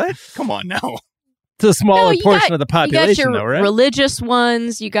 like, what? Come on now. It's a smaller portion of the population, you got your though, right? religious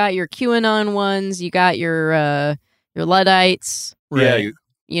ones, you got your QAnon ones, you got your Luddites. Right. Yeah,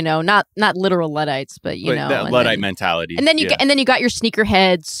 you know, not literal Luddites, but you know, that Luddite mentality. And then you got your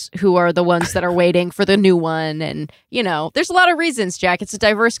sneakerheads who are the ones that are waiting for the new one, and you know, there's a lot of reasons, Jack. It's a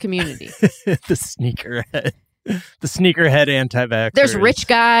diverse community. The sneakerhead anti-vaxxers. There's rich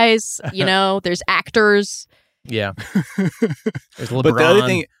guys, you know. There's actors. Yeah. There's LeBron. But the other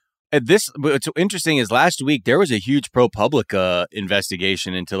thing, what's interesting is last week there was a huge ProPublica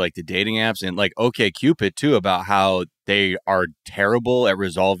investigation into like the dating apps and like OkCupid too, about how they are terrible at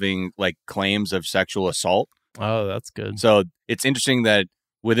resolving like claims of sexual assault. Oh, that's good. So it's interesting that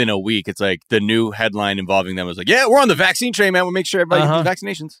within a week, it's like the new headline involving them was like, yeah, we're on the vaccine train, man. We'll make sure everybody gets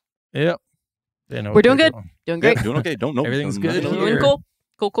vaccinations. Yep. We're doing good. Doing great. Yeah, doing okay. Don't know. Everything's good. Doing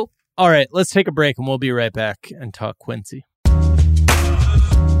cool. All right, let's take a break and we'll be right back and talk Quincy.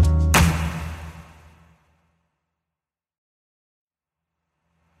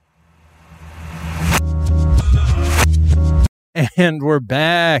 And we're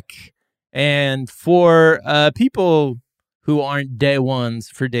back. And for people who aren't day ones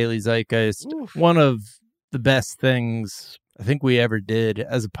for Daily Zeitgeist, one of the best things I think we ever did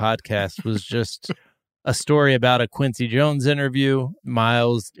as a podcast was just a story about a Quincy Jones interview.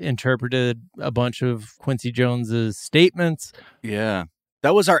 Miles interpreted a bunch of Quincy Jones's statements. Yeah.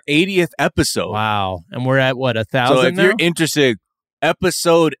 That was our 80th episode. Wow. And we're at, what, 1,000 So if now? you're interested,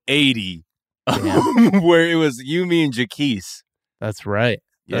 episode 80, where it was you, me, and Jaquise. That's right.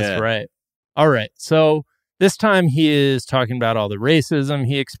 That's Yeah. right. All right. So this time he is talking about all the racism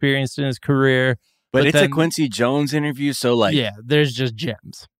he experienced in his career. But it's then, a Quincy Jones interview, so like... Yeah, there's just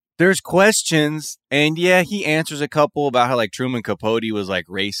gems. There's questions, and yeah, he answers a couple about how like Truman Capote was like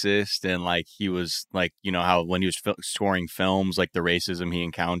racist, and like he was like, you know, how when he was scoring films, like the racism he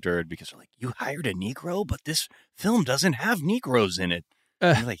encountered, because they're like, you hired a Negro, but this film doesn't have Negroes in it.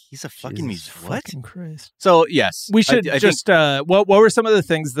 You're like, he's a fucking musician. What? Fucking Christ. So yes, We should I just what were some of the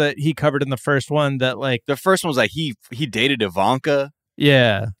things that he covered in the first one that like the first one was like he dated Ivanka.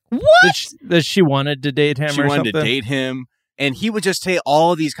 Yeah. What? That she wanted to date him She or wanted something? to date him. And he would just say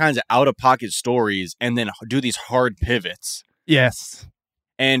all these kinds of out-of-pocket stories and then do these hard pivots. Yes.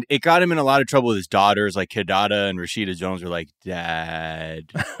 And it got him in a lot of trouble with his daughters. Like Kedada and Rashida Jones were like,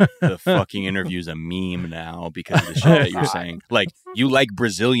 Dad, the fucking interview's a meme now because of the shit that you're saying. Like, you like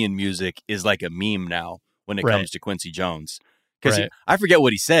Brazilian music is like a meme now when it comes to Quincy Jones. Because I forget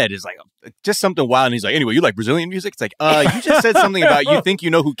what he said. It's like just something wild. And he's like, anyway, you like Brazilian music? It's like, you just said something about you think you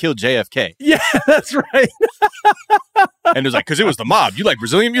know who killed JFK. Yeah, that's right. And it was like, because it was the mob. You like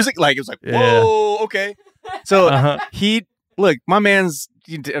Brazilian music? Like, it was like, whoa, okay. So look, my man's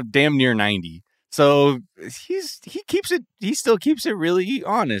damn near 90. So he still keeps it really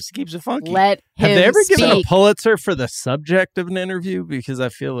honest. He keeps it funky. Let him Have they ever speak. given a Pulitzer for the subject of an interview? Because I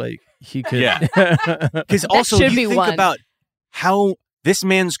feel like he could. Yeah. Because also should you be think one. about how this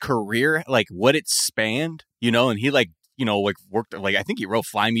man's career, like what it spanned, you know, and he like, you know, like worked, like I think he wrote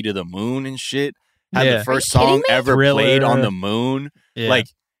Fly Me to the Moon and shit. Had the first song ever played on the moon. Yeah. Like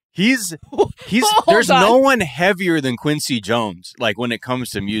he's there's no one heavier than Quincy Jones, like when it comes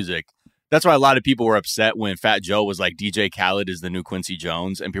to music. That's why a lot of people were upset when Fat Joe was like, DJ Khaled is the new Quincy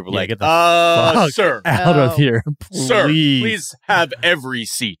Jones. And people were like, get the fuck sir, out of here, please. Sir, please have every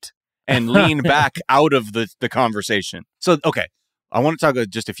seat and lean back out of the conversation. So, okay, I want to talk about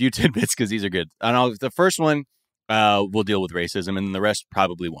just a few tidbits because these are good. And the first one, We'll deal with racism, and the rest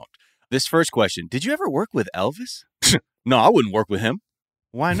probably won't. This first question, did you ever work with Elvis? No, I wouldn't work with him.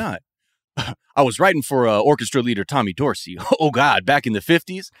 Why not? I was writing for orchestra leader Tommy Dorsey. Oh, God, back in the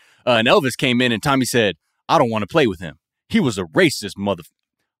 50s. And Elvis came in, and Tommy said, I don't want to play with him. He was a racist mother.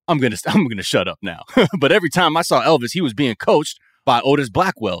 I'm gonna shut up now. But every time I saw Elvis, he was being coached by Otis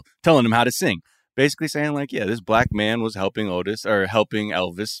Blackwell, telling him how to sing. Basically saying, like, yeah, this black man was helping Elvis,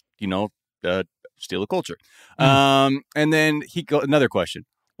 steal a culture. And then another question.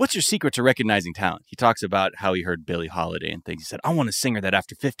 What's your secret to recognizing talent? He talks about how he heard Billie Holiday and things. He said, I want a singer that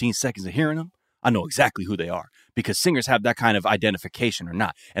after 15 seconds of hearing them, I know exactly who they are, because singers have that kind of identification or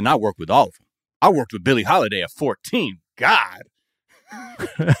not. And I work with all of them. I worked with Billie Holiday at 14. God.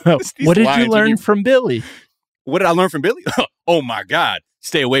 What did you learn from Billie? What did I learn from Billie? Oh, my God.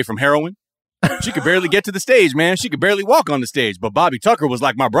 Stay away from heroin. She could barely get to the stage, man. She could barely walk on the stage. But Bobby Tucker was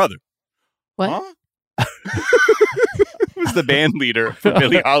like my brother. What? Huh? Who's the band leader for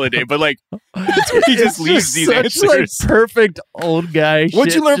Billie Holiday? But like, he just leaves these answers. Like perfect old guy.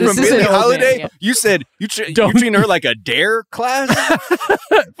 What'd you learn from Billie Holiday? Yeah. You said you treating her like a dare class.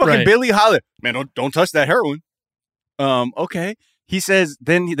 Fucking right. Billie Holiday, man. Don't touch that heroin. Okay. He says.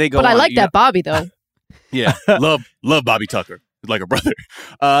 Then they go. But I like that Bobby though. Yeah, love Bobby Tucker. Like a brother.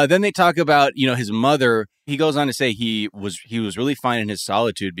 Then they talk about, his mother. He goes on to say he was really finding his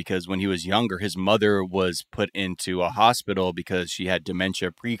solitude because when he was younger, his mother was put into a hospital because she had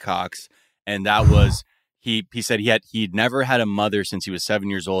dementia precox. And that was, he said he'd never had a mother since he was 7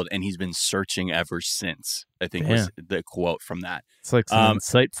 years old. And he's been searching ever since, I think was the quote from that. It's like some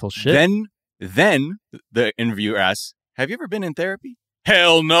insightful shit. Then the interviewer asks, have you ever been in therapy?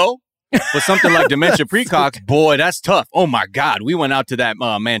 Hell no. But something like dementia precox, boy, that's tough. Oh, my God. We went out to that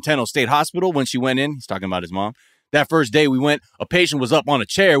Manteno State Hospital when she went in. He's talking about his mom. That first day we went, a patient was up on a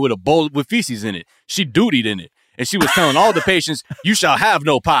chair with a bowl with feces in it. She dutied in it. And she was telling all the patients, you shall have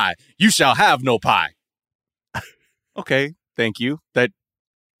no pie. You shall have no pie. Okay, thank you. That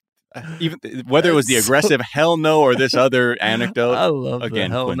even whether it was the aggressive hell no or this other anecdote. I love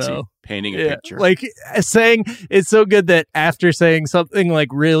again, Quincy no. painting a picture. Like saying it's so good that after saying something like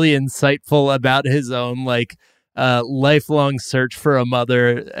really insightful about his own lifelong search for a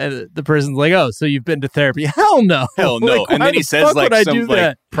mother, the person's like, oh, so you've been to therapy? Hell no. Hell no. And then he says like some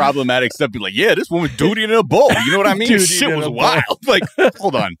like problematic stuff. Be like, yeah, this woman duty in a bowl. You know what I mean? Shit was wild. Like,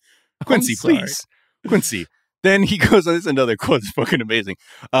 hold on. Quincy, please. Quincy. Then he goes on, this is another quote that's fucking amazing.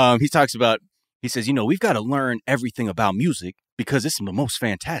 He says, we've got to learn everything about music because it's the most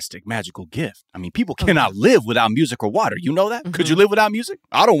fantastic, magical gift. I mean, people cannot live without music or water. You know that? Mm-hmm. Could you live without music?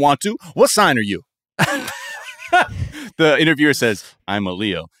 I don't want to. What sign are you? The interviewer says, I'm a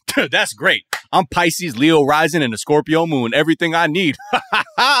Leo. That's great. I'm Pisces, Leo rising, and a Scorpio moon. Everything I need.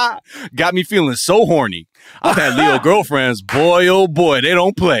 Got me feeling so horny. I've had Leo girlfriends. Boy, oh boy, they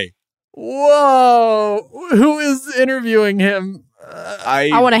don't play. Whoa. Who is interviewing him?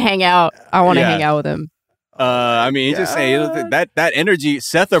 I want to hang out. I want to hang out with him. Just saying that energy.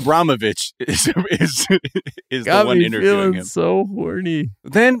 Seth Abramovich is the one interviewing him. So horny.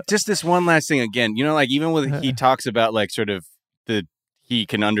 Then just this one last thing again. Even when he talks about like sort of he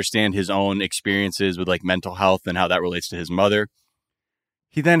can understand his own experiences with like mental health and how that relates to his mother.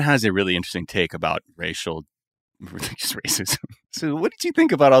 He then has a really interesting take about racial racism. So, what did you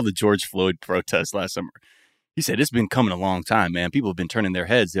think about all the George Floyd protests last summer? He said, it's been coming a long time, man. People have been turning their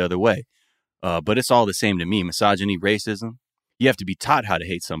heads the other way. But it's all the same to me. Misogyny, racism. You have to be taught how to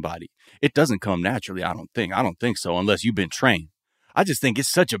hate somebody. It doesn't come naturally, I don't think. I don't think so, unless you've been trained. I just think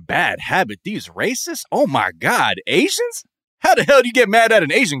it's such a bad habit. These racists? Oh, my God. Asians? How the hell do you get mad at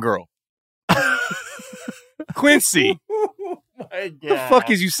an Asian girl? Quincy. My God. The fuck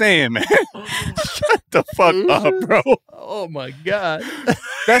is you saying, man? Shut the fuck up, bro. Oh, my God.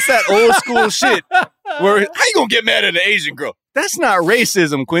 That's that old school shit. Where, how you gonna get mad at an Asian girl? That's not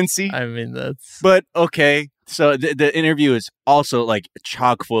racism, Quincy. I mean, that's... But, okay. So the interview is also, like,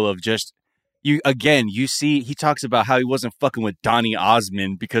 chock full of just... You see, he talks about how he wasn't fucking with Donny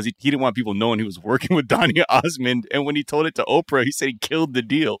Osmond because he didn't want people knowing he was working with Donny Osmond. And when he told it to Oprah, he said he killed the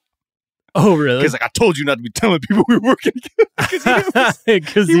deal. Oh, really? Because I told you not to be telling people we were working together.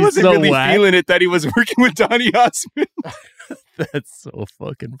 Because he wasn't so really feeling it that he was working with Donny Osmond. That's so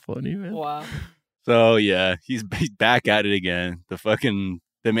fucking funny, man. Wow. So, yeah, he's back at it again. The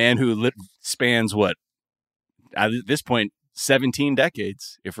man who spans what? At this point, 17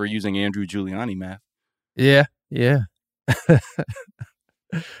 decades, if we're using Andrew Giuliani math. Yeah.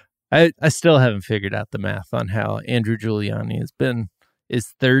 I still haven't figured out the math on how Andrew Giuliani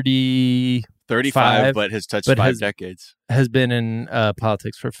is 35, but has touched 5 decades. Has been in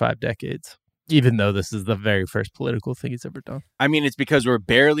politics for 5 decades. Even though this is the very first political thing he's ever done. I mean, it's because we're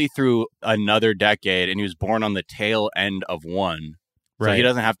barely through another decade, and he was born on the tail end of one. So Right. he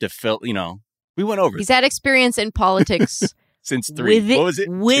doesn't have to fill, we went over He's had experience in politics since 3. What was it?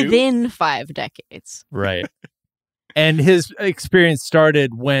 2? within 5 decades. Right. And his experience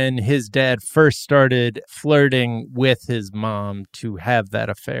started when his dad first started flirting with his mom to have that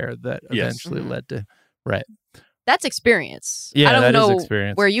affair that eventually led to... Right. That's experience. Yeah, I don't that is know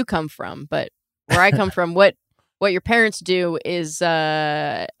experience. where you come from, but where I come from, what your parents do is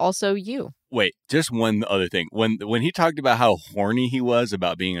also you. Wait, just one other thing. When he talked about how horny he was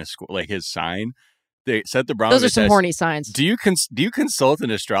about being like his sign, they set the barometer. Those are some horny signs. Do you consult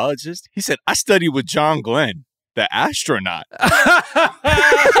an astrologist? He said, I studied with John Glenn, the astronaut.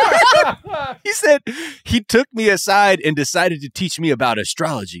 He said he took me aside and decided to teach me about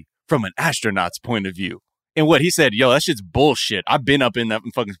astrology from an astronaut's point of view. And what he said, yo, that shit's bullshit. I've been up in that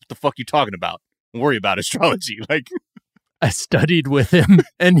fucking, what the fuck you talking about? Don't worry about astrology. Like, I studied with him,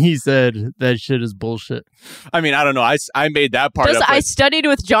 and he said that shit is bullshit. I mean, I don't know. I made that part Does up. I studied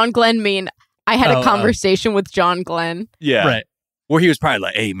with John Glenn mean I had a conversation with John Glenn? Yeah. Right. Where he was probably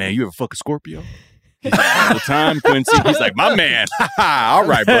like, hey, man, you ever fuck a Scorpio? He's like, all the time, Quincy. He's like, my man. All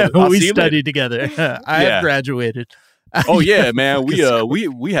right, brother. We studied together. I have graduated. Oh, yeah, man.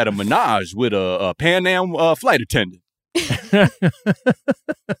 We had a menage with a Pan Am flight attendant.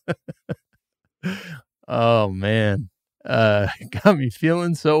 Oh, man. Got me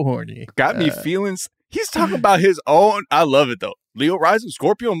feeling so horny. Got me feeling... He's talking about his own... I love it, though. Leo rising,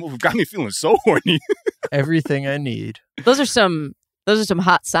 Scorpio got me feeling so horny. Everything I need. Those are some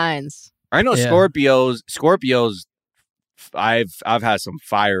hot signs. I know Scorpios... I've had some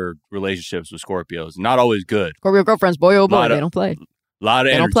fire relationships with Scorpios. Not always good. Scorpio girlfriends, boy, oh boy, they don't play. Lot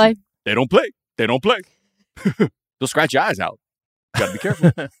of They energy. don't play. They don't play. They don't play. They'll scratch your eyes out. Gotta be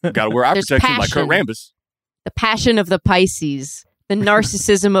careful. Gotta wear eye There's protection like Kurt passion. Rambis. The passion of the Pisces, the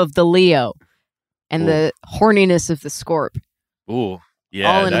narcissism of the Leo, and the horniness of the Scorp. Ooh,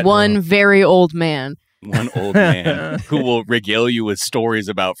 yeah. All in one very old man. One old man who will regale you with stories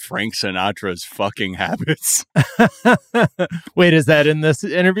about Frank Sinatra's fucking habits. Wait, is that in this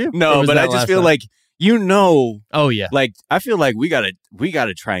interview? No, but I just feel like, oh yeah, like I feel like we gotta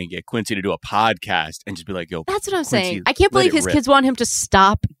try and get Quincy to do a podcast and just be like, yo, That's what I'm Quincy, saying. I can't believe his kids want him to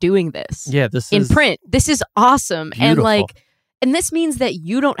stop doing this. Yeah, this in is print. This is awesome. beautiful. And this means that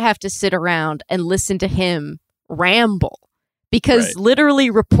you don't have to sit around and listen to him ramble. Because literally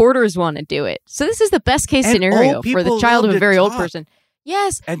reporters want to do it. So this is the best case scenario for the child of a very old person.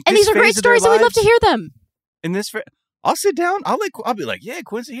 Yes. And these are great stories and we'd love to hear them. In this, I'll sit down. I'll be like, yeah,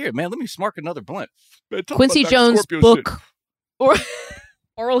 Quincy, here, man, let me spark another blunt. Man, talk Quincy about that Jones Scorpio book shit. or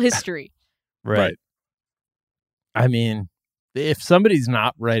oral history. right. I mean, if somebody's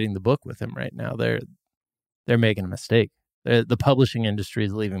not writing the book with him right now, they're making a mistake. The publishing industry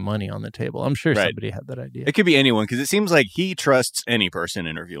is leaving money on the table. I'm sure somebody had that idea. It could be anyone because it seems like he trusts any person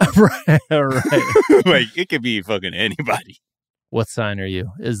interviewing. right. Like it could be fucking anybody. What sign are you?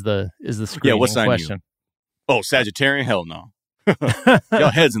 Is the screening what sign question? Are you? Oh, Sagittarian? Hell no.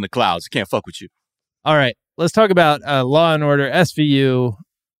 Your head's in the clouds. Can't fuck with you. All right, let's talk about Law and Order. SVU,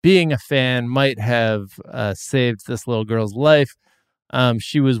 being a fan, might have saved this little girl's life.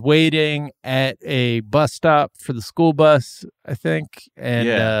 She was waiting at a bus stop for the school bus, I think,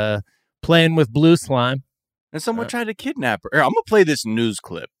 and playing with blue slime. And someone tried to kidnap her. Here, I'm going to play this news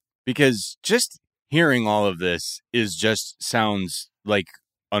clip because just hearing all of this sounds like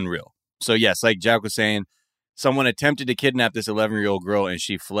unreal. So, yes, like Jack was saying, someone attempted to kidnap this 11-year-old girl and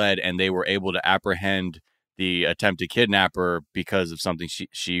she fled, and they were able to apprehend the attempted kidnapper because of something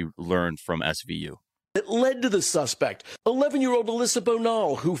she learned from SVU. It led to the suspect. 11-year-old Alyssa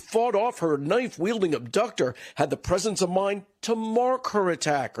Bonal, who fought off her knife-wielding abductor, had the presence of mind to mark her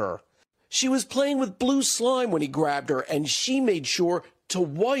attacker. She was playing with blue slime when he grabbed her, and she made sure to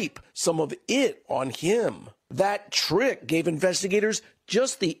wipe some of it on him. That trick gave investigators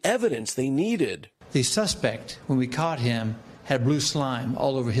just the evidence they needed. The suspect, when we caught him, had blue slime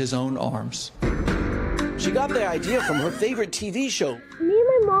all over his own arms. She got the idea from her favorite TV show. Me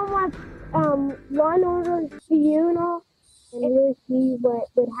and my mom watched Law and Order for you and all, and really see what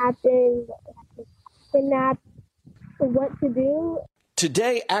would happen, kidnap, what to do.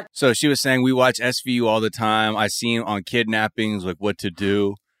 Today, So she was saying, we watch SVU all the time. I seen on kidnappings, like what to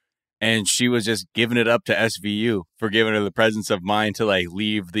do. And she was just giving it up to SVU for giving her the presence of mind to like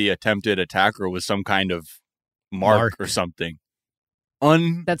leave the attempted attacker with some kind of mark. Or something.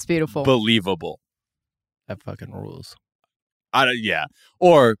 That's beautiful. Unbelievable. That fucking rules. Yeah.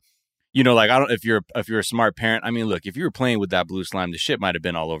 Or you know, like I don't if you're a smart parent. I mean, look, if you were playing with that blue slime, the shit might have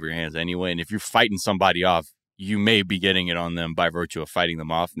been all over your hands anyway. And if you're fighting somebody off, you may be getting it on them by virtue of fighting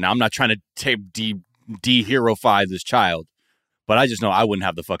them off. Now, I'm not trying to de-herofy this child, but I just know I wouldn't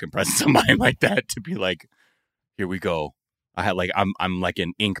have the fucking presence of mind like that to be like, here we go. I had like I'm like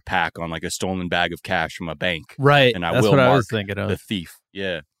an ink pack on like a stolen bag of cash from a bank, right? And I That's will what mark I was thinking of. the thief.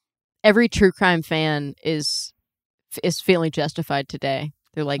 Yeah, Every true crime fan is feeling justified today.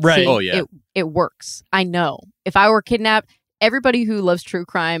 They're like, right? See, oh yeah, it works. I know. If I were kidnapped, everybody who loves true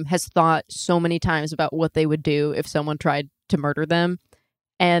crime has thought so many times about what they would do if someone tried to murder them,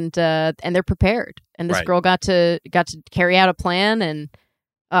 and they're prepared. And this Right. girl got to carry out a plan, and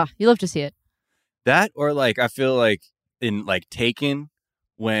you love to see it. that or like I feel like in like Taken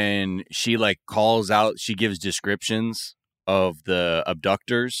when she like calls out, she gives descriptions of the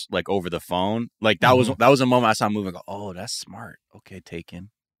abductors like over the phone. Like that was a moment I saw a movie and go, oh, that's smart. Okay,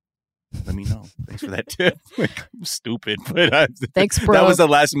 Taken. Let me know. Thanks for that tip. Like, I'm stupid, but Thanks, bro. that was the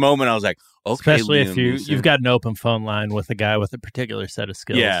last moment I was like, okay. Especially Liam if Neeson. you've got an open phone line with a guy with a particular set of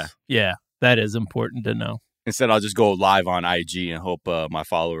skills. Yeah. That is important to know. Instead, I'll just go live on IG and hope my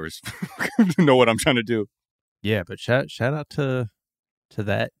followers know what I'm trying to do. Yeah, but shout out to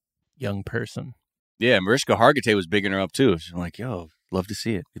that young person. Yeah, Mariska Hargitay was bigging her up too. She's like, yo, love to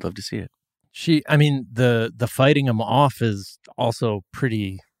see it. We'd love to see it. I mean, the fighting him off is also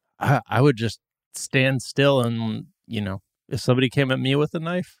pretty. I would just stand still and, you know, if somebody came at me with a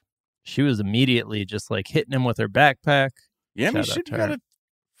knife, she was immediately just like hitting him with her backpack. Yeah, I mean, Shout out shit, to you her. gotta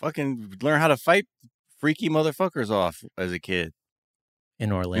fucking learn how to fight freaky motherfuckers off as a kid.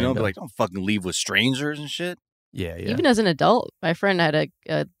 In Orlando. You know, but like, don't fucking leave with strangers and shit. Yeah. Even as an adult, my friend had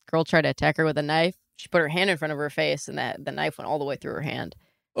a girl try to attack her with a knife. She put her hand in front of her face, and the knife went all the way through her hand.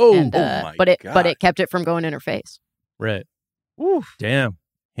 Oh, my but God. it kept it from going in her face. right. Woo. Damn.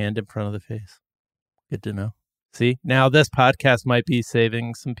 Hand in front of the face. Good to know. See, now this podcast might be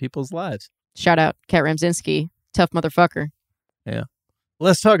saving some people's lives. Shout out Kat Ramzinski, tough motherfucker. Yeah.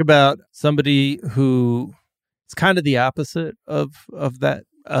 Let's talk about somebody who is kind of the opposite of that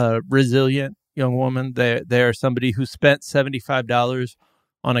resilient young woman. They are somebody who spent $75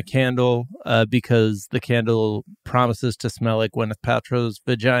 on a candle because the candle promises to smell like Gwyneth Paltrow's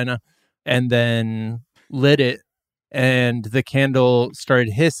vagina, and then lit it, and the candle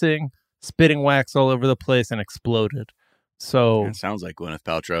started hissing, spitting wax all over the place, and exploded. So It sounds like Gwyneth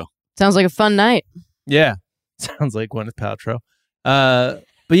Paltrow. Sounds like a fun night. yeah, sounds like Gwyneth Paltrow.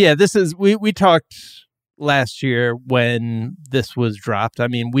 But yeah, this is we talked last year when this was dropped. I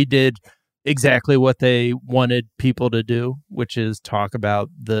mean, we did exactly what they wanted people to do, which is talk about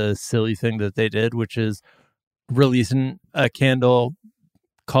the silly thing that they did, which is releasing a candle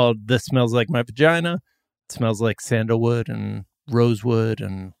called This Smells Like My Vagina. It smells like sandalwood and rosewood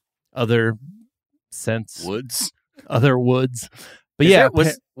and other scents, other woods. But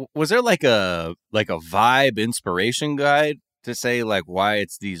Was there like a vibe inspiration guide to say like why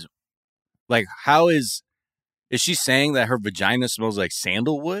it's these, like how is she saying that her vagina smells like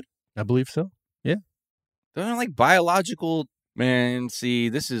sandalwood? I believe so. Yeah. They're like biological, man. See,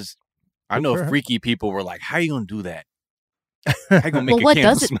 this is, I know freaky people were like, how are you going to do that? How you going to make a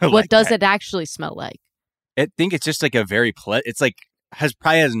candle smell like what does that? it actually smell like? I think it's just like a very it's like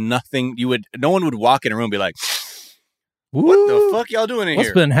probably has nothing. No one would walk in a room and be like, what the fuck y'all doing in What's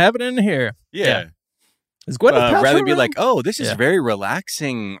here? been happening in here? Yeah. Is Gwyneth Paltrow rather be around? like, oh, this is very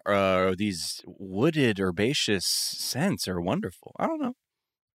relaxing. These wooded herbaceous scents are wonderful. I don't know.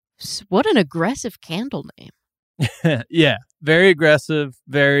 What an aggressive candle name. Yeah, very aggressive,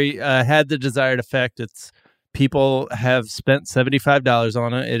 very had the desired effect. It's people have spent $75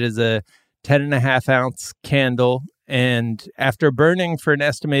 on it. It is a 10.5 ounce candle, and after burning for an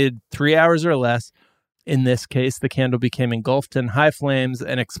estimated 3 hours or less, in this case, the candle became engulfed in high flames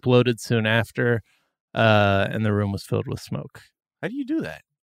and exploded soon after, and the room was filled with smoke. How do you do that?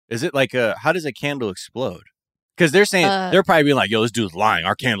 Is it like how does a candle explode? Because they're saying they're probably being like, yo, this dude's lying.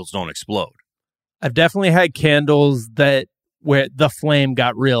 Our candles don't explode. I've definitely had candles where the flame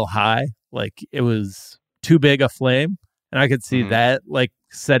got real high, like it was too big a flame, and I could see that like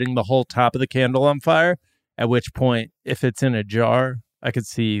setting the whole top of the candle on fire. At which point, if it's in a jar, I could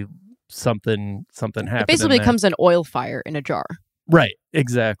see something happen. It basically becomes an oil fire in a jar. Right,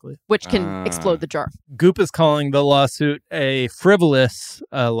 exactly. Which can explode the jar. Goop is calling the lawsuit a frivolous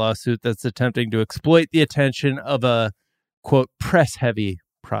lawsuit that's attempting to exploit the attention of a, quote, press-heavy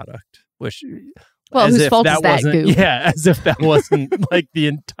product. Which, well, whose fault is that, Goop? Yeah, as if that wasn't like the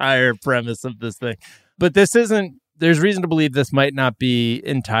entire premise of this thing. But there's reason to believe this might not be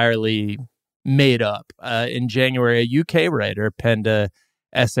entirely made up. In January, a UK writer penned a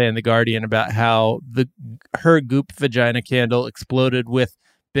essay in The Guardian about how her goop vagina candle exploded with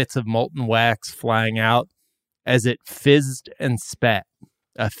bits of molten wax flying out as it fizzed and spat.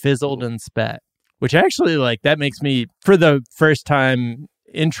 Fizzled and spat. Which actually, like, that makes me, for the first time,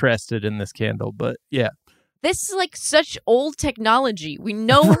 interested in this candle. But yeah. This is like such old technology. We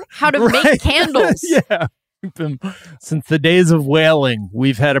know how to make candles. Yeah. Since the days of whaling,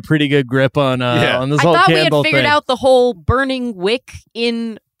 we've had a pretty good grip on this whole candle thing. I thought we had figured out the whole burning wick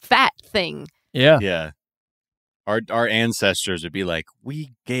in fat thing. Yeah. Yeah. Our ancestors would be like,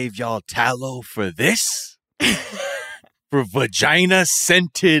 we gave y'all tallow for this? For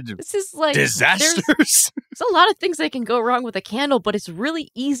vagina-scented this is like disasters? There's a lot of things that can go wrong with a candle, but it's really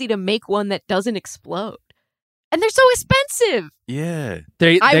easy to make one that doesn't explode. And they're so expensive. Yeah.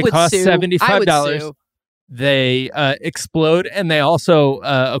 They would cost sue. $75. I would sue. They explode, and they also,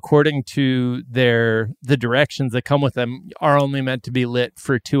 according to the directions that come with them, are only meant to be lit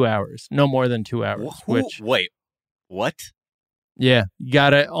for 2 hours, no more than 2 hours. Wait, what? Yeah, you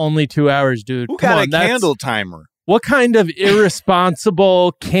got it. Only 2 hours, dude. Who got a candle timer? What kind of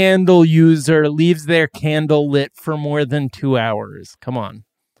irresponsible candle user leaves their candle lit for more than 2 hours? Come on.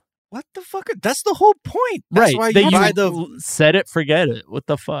 What the fuck? That's the whole point. That's right. why you buy the set it, forget it. What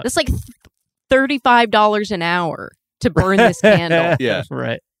the fuck? It's like $35 an hour to burn this candle. Yeah.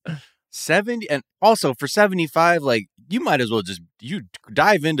 Right. 70, and also for 75, like, you might as well you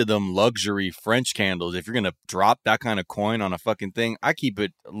dive into them luxury French candles. If you're gonna drop that kind of coin on a fucking thing, I keep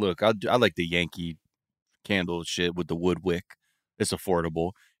it. Look, I like the Yankee candle shit with the wood wick. It's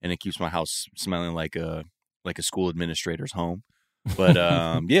affordable and it keeps my house smelling like a school administrator's home. But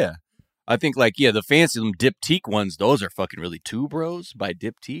yeah, I think the fancy Diptyque ones, those are fucking really two bros by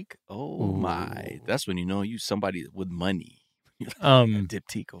Diptyque. Oh Ooh. My, that's when you know you somebody with money.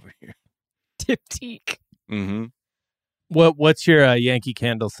 Diptyque over here. Diptyque. Mm-hmm. What's your Yankee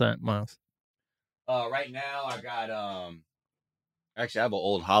candle scent, Miles? Right now I got actually I have an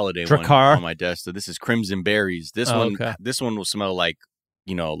old holiday Drakkar one on my desk. So this is Crimson Berries. This one will smell like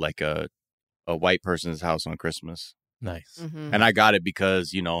a white person's house on Christmas. Nice. Mm-hmm. And I got it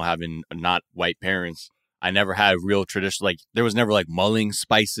because, having not white parents, I never had real traditional, there was never mulling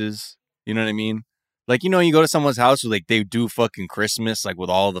spices. You know what I mean? You go to someone's house where they do fucking Christmas, with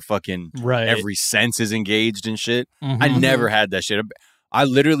all the fucking, every sense is engaged and shit. Mm-hmm. I never had that shit. I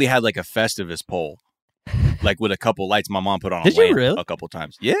literally had a Festivus pole, with a couple lights my mom put on Did you really? A couple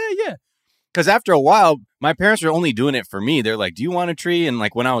times. Yeah. Because after a while, my parents were only doing it for me. They're like, do you want a tree? And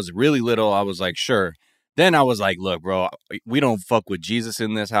when I was really little, I was like, sure. Then I was like, look, bro, we don't fuck with Jesus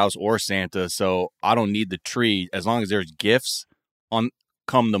in this house or Santa, so I don't need the tree. As long as there's gifts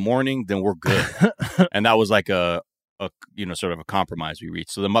come the morning, then we're good. And that was a sort of a compromise we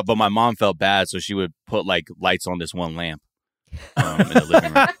reached. But my mom felt bad, so she would put lights on this one lamp in the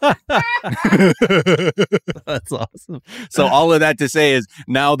living room. That's awesome. So all of that to say is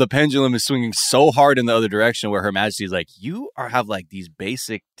now the pendulum is swinging so hard in the other direction where Her Majesty's like, you have these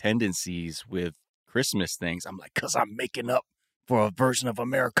basic tendencies with Christmas things. I'm like, because I'm making up for a version of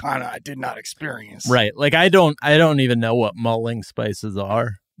Americana I did not experience. Right. I don't even know what mulling spices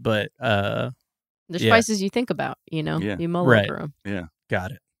are, but the spices you think about, you mull over them. Yeah.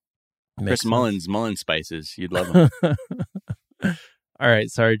 Got it. Chris Mullen spices. You'd love them. All right.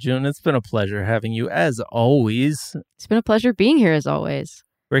 Sorry, June. It's been a pleasure having you as always. It's been a pleasure being here as always.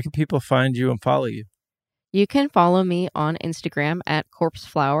 Where can people find you and follow you? You can follow me on Instagram at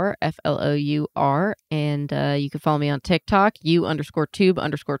corpseflower, FLOUR, and you can follow me on TikTok,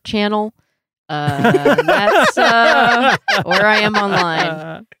 _tube_channel. That's where I am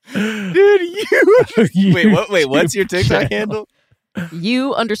online. Dude, Wait, what's your TikTok handle?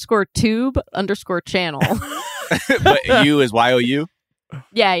 U_tube_channel. But you is YOU?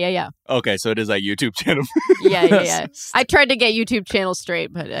 Yeah. Okay, so it is YouTube channel. Yeah. I tried to get YouTube channel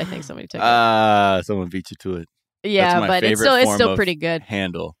straight, but I think somebody took it. Someone beat you to it. Yeah, but it's still pretty good.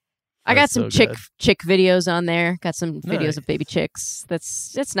 Handle. I got some chick videos on there. Got some videos of baby chicks.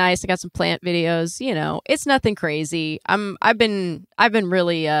 It's nice. I got some plant videos. It's nothing crazy. I've been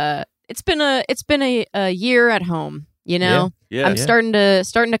really. It's been a year at home. Yeah, I'm starting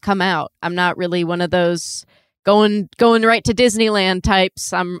to come out. I'm not really one of those going right to Disneyland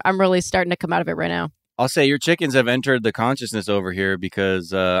types. I'm really starting to come out of it right now. I'll say your chickens have entered the consciousness over here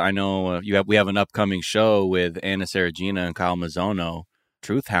because I know we have an upcoming show with Anna Saragina and Kyle Mazzono,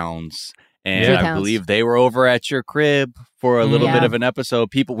 Truth Hounds, and I believe they were over at your crib for a little bit of an episode.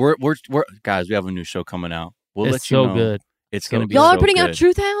 People, we're guys, we have a new show coming out. We'll let you know. Good. It's going to be y'all so are putting good. out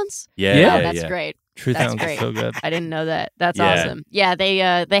Truth Hounds? Yeah, that's great. Truth Hounds is so good. I didn't know that. That's awesome. Yeah,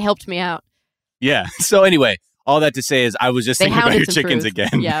 they helped me out. Yeah. So anyway, all that to say is I was just thinking about your chickens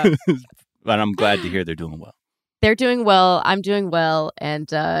again. Yeah. But I'm glad to hear they're doing well. They're doing well. I'm doing well. And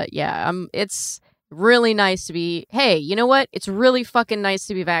it's really nice to be, hey, you know what? It's really fucking nice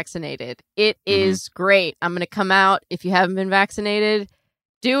to be vaccinated. It is great. I'm going to come out. If you haven't been vaccinated,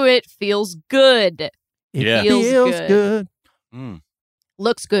 do it. Feels good. It feels good.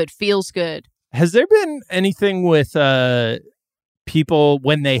 Looks good. Feels good. Has there been anything with people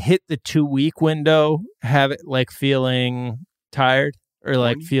when they hit the 2-week window, have it like feeling tired or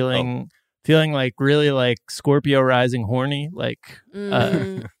like feeling like really like Scorpio rising horny? Like,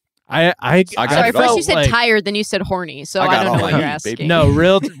 I sorry, first you said tired, then you said horny. So I don't know what you're asking. Baby. No,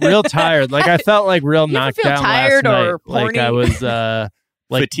 real tired. Like I felt like real knocked feel down tired last or night. Like horny? I was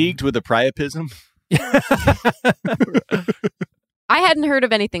like fatigued with a priapism. I hadn't heard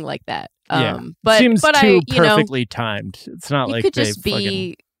of anything like that. But seems too perfectly timed. It's not like could just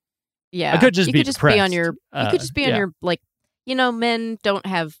be. I could just be be on your. You could just be on your like. Men don't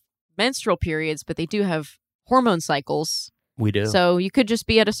have menstrual periods, but they do have hormone cycles. We do. So you could just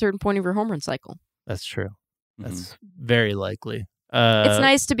be at a certain point of your hormone cycle. That's true. That's very likely. It's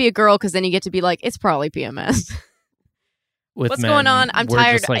nice to be a girl because then you get to be like, it's probably PMS. What's going on? I'm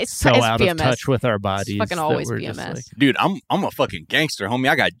tired. Just, like, it's so it's out PMS. of touch with our bodies. It's fucking always that we're PMS. just like, Dude, I'm a fucking gangster, homie.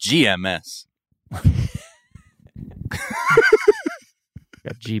 I got GMS.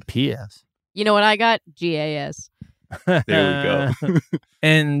 got GPS. You know what I got? GAS. There we go.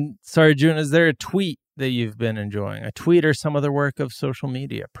 And sorry, June, is there a tweet that you've been enjoying? A tweet or some other work of social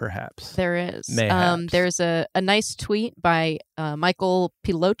media, perhaps? There is. Mayhaps. There's a nice tweet by Michael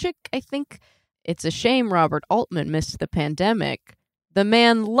Pilochik, I think. It's a shame Robert Altman missed the pandemic. The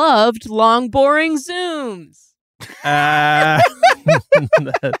man loved long, boring Zooms. That's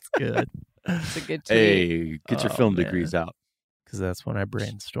good. It's a good tweet. Hey, get your film degrees out. Because that's when I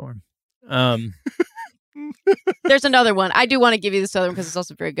brainstorm. There's another one. I do want to give you this other one because it's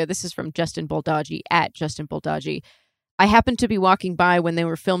also very good. This is from Justin Baldaggi, at Justin Baldaggi. I happened to be walking by when they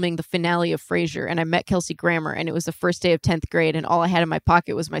were filming the finale of Frasier, and I met Kelsey Grammer, and it was the first day of 10th grade, and all I had in my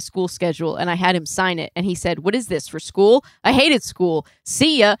pocket was my school schedule, and I had him sign it, and he said, "What is this, for school? I hated school.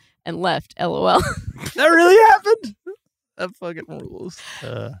 See ya," and left. LOL. That really happened? That fucking rules.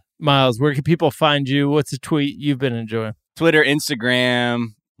 Miles, where can people find you? What's a tweet you've been enjoying? Twitter, Instagram,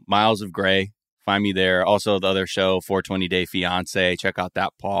 Miles of Gray. Find me there. Also, the other show, 420 Day Fiance. Check out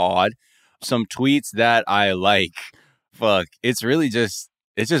that pod. Some tweets that I like. Fuck, it's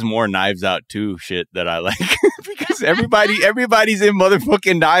just more Knives Out 2 shit that I like. Because everybody's in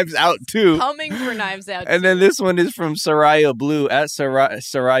motherfucking Knives Out 2. Coming for Knives Out 2. And then this one is from Soraya Blue, at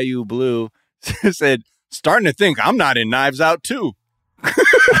Soraya Blue. Said, starting to think I'm not in Knives Out 2. Because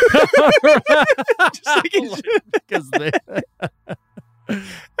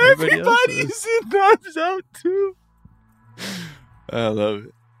everybody's in Knives Out 2. I love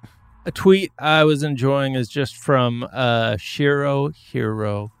it. A tweet I was enjoying is just from Shiro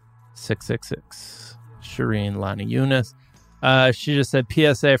Hero 666, Shireen Lani Yunus. She just said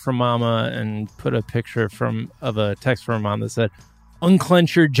PSA from Mama and put a picture of a text from her mom that said,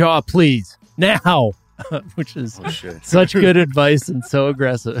 "Unclench your jaw, please, now," which is such good advice and so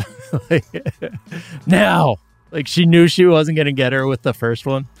aggressive. Like, now, like she knew she wasn't going to get her with the first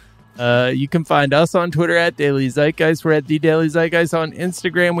one. You can find us on Twitter at Daily Zeitgeist. We're at The Daily Zeitgeist on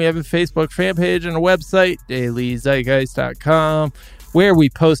Instagram. We have a Facebook fan page and a website, dailyzeitgeist.com, where we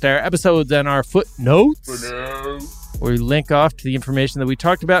post our episodes and our footnotes. Where we link off to the information that we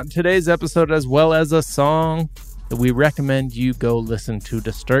talked about in today's episode, as well as a song that we recommend you go listen to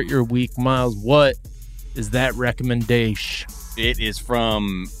start your week. Miles, what is that recommendation? It is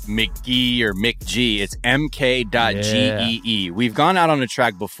from McGee or McG. It's mk.gee. Yeah. We've gone out on a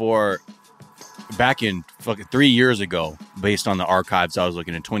track before back in fucking 3 years ago based on the archives I was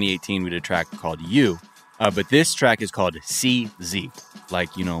looking in 2018. We did a track called You. But this track is called CZ.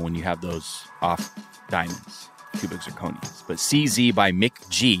 Like, when you have those off diamonds, cubic zirconias. But CZ by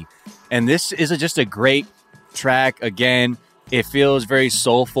McG. And this is just a great track. Again, it feels very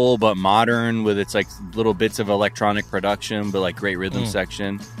soulful but modern with its like little bits of electronic production, but like great rhythm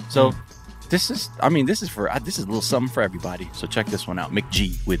section. So this is a little something for everybody. So check this one out,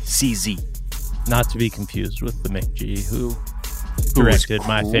 McG with CZ. Not to be confused with the McG who directed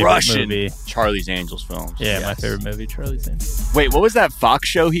my favorite movie, Charlie's Angels films. Yeah, yes. My favorite movie, Charlie's Angels. Wait, what was that Fox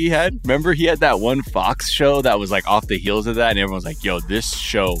show he had? Remember he had that one Fox show that was like off the heels of that, and everyone's like, "Yo, this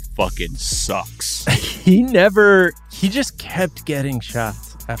show fucking sucks." He just kept getting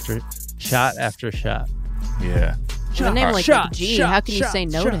shots after shot after shot. Yeah. With a name like McG, how can you say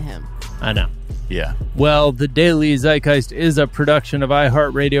no to him? I know. Yeah. Well, the Daily Zeitgeist is a production of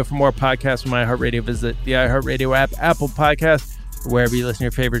iHeartRadio. For more podcasts from iHeartRadio, visit the iHeartRadio app, Apple Podcasts, wherever you listen to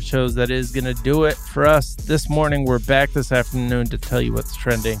your favorite shows. That is going to do it for us this morning. We're back this afternoon to tell you what's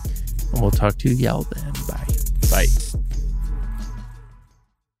trending, and we'll talk to y'all then. Bye. Bye.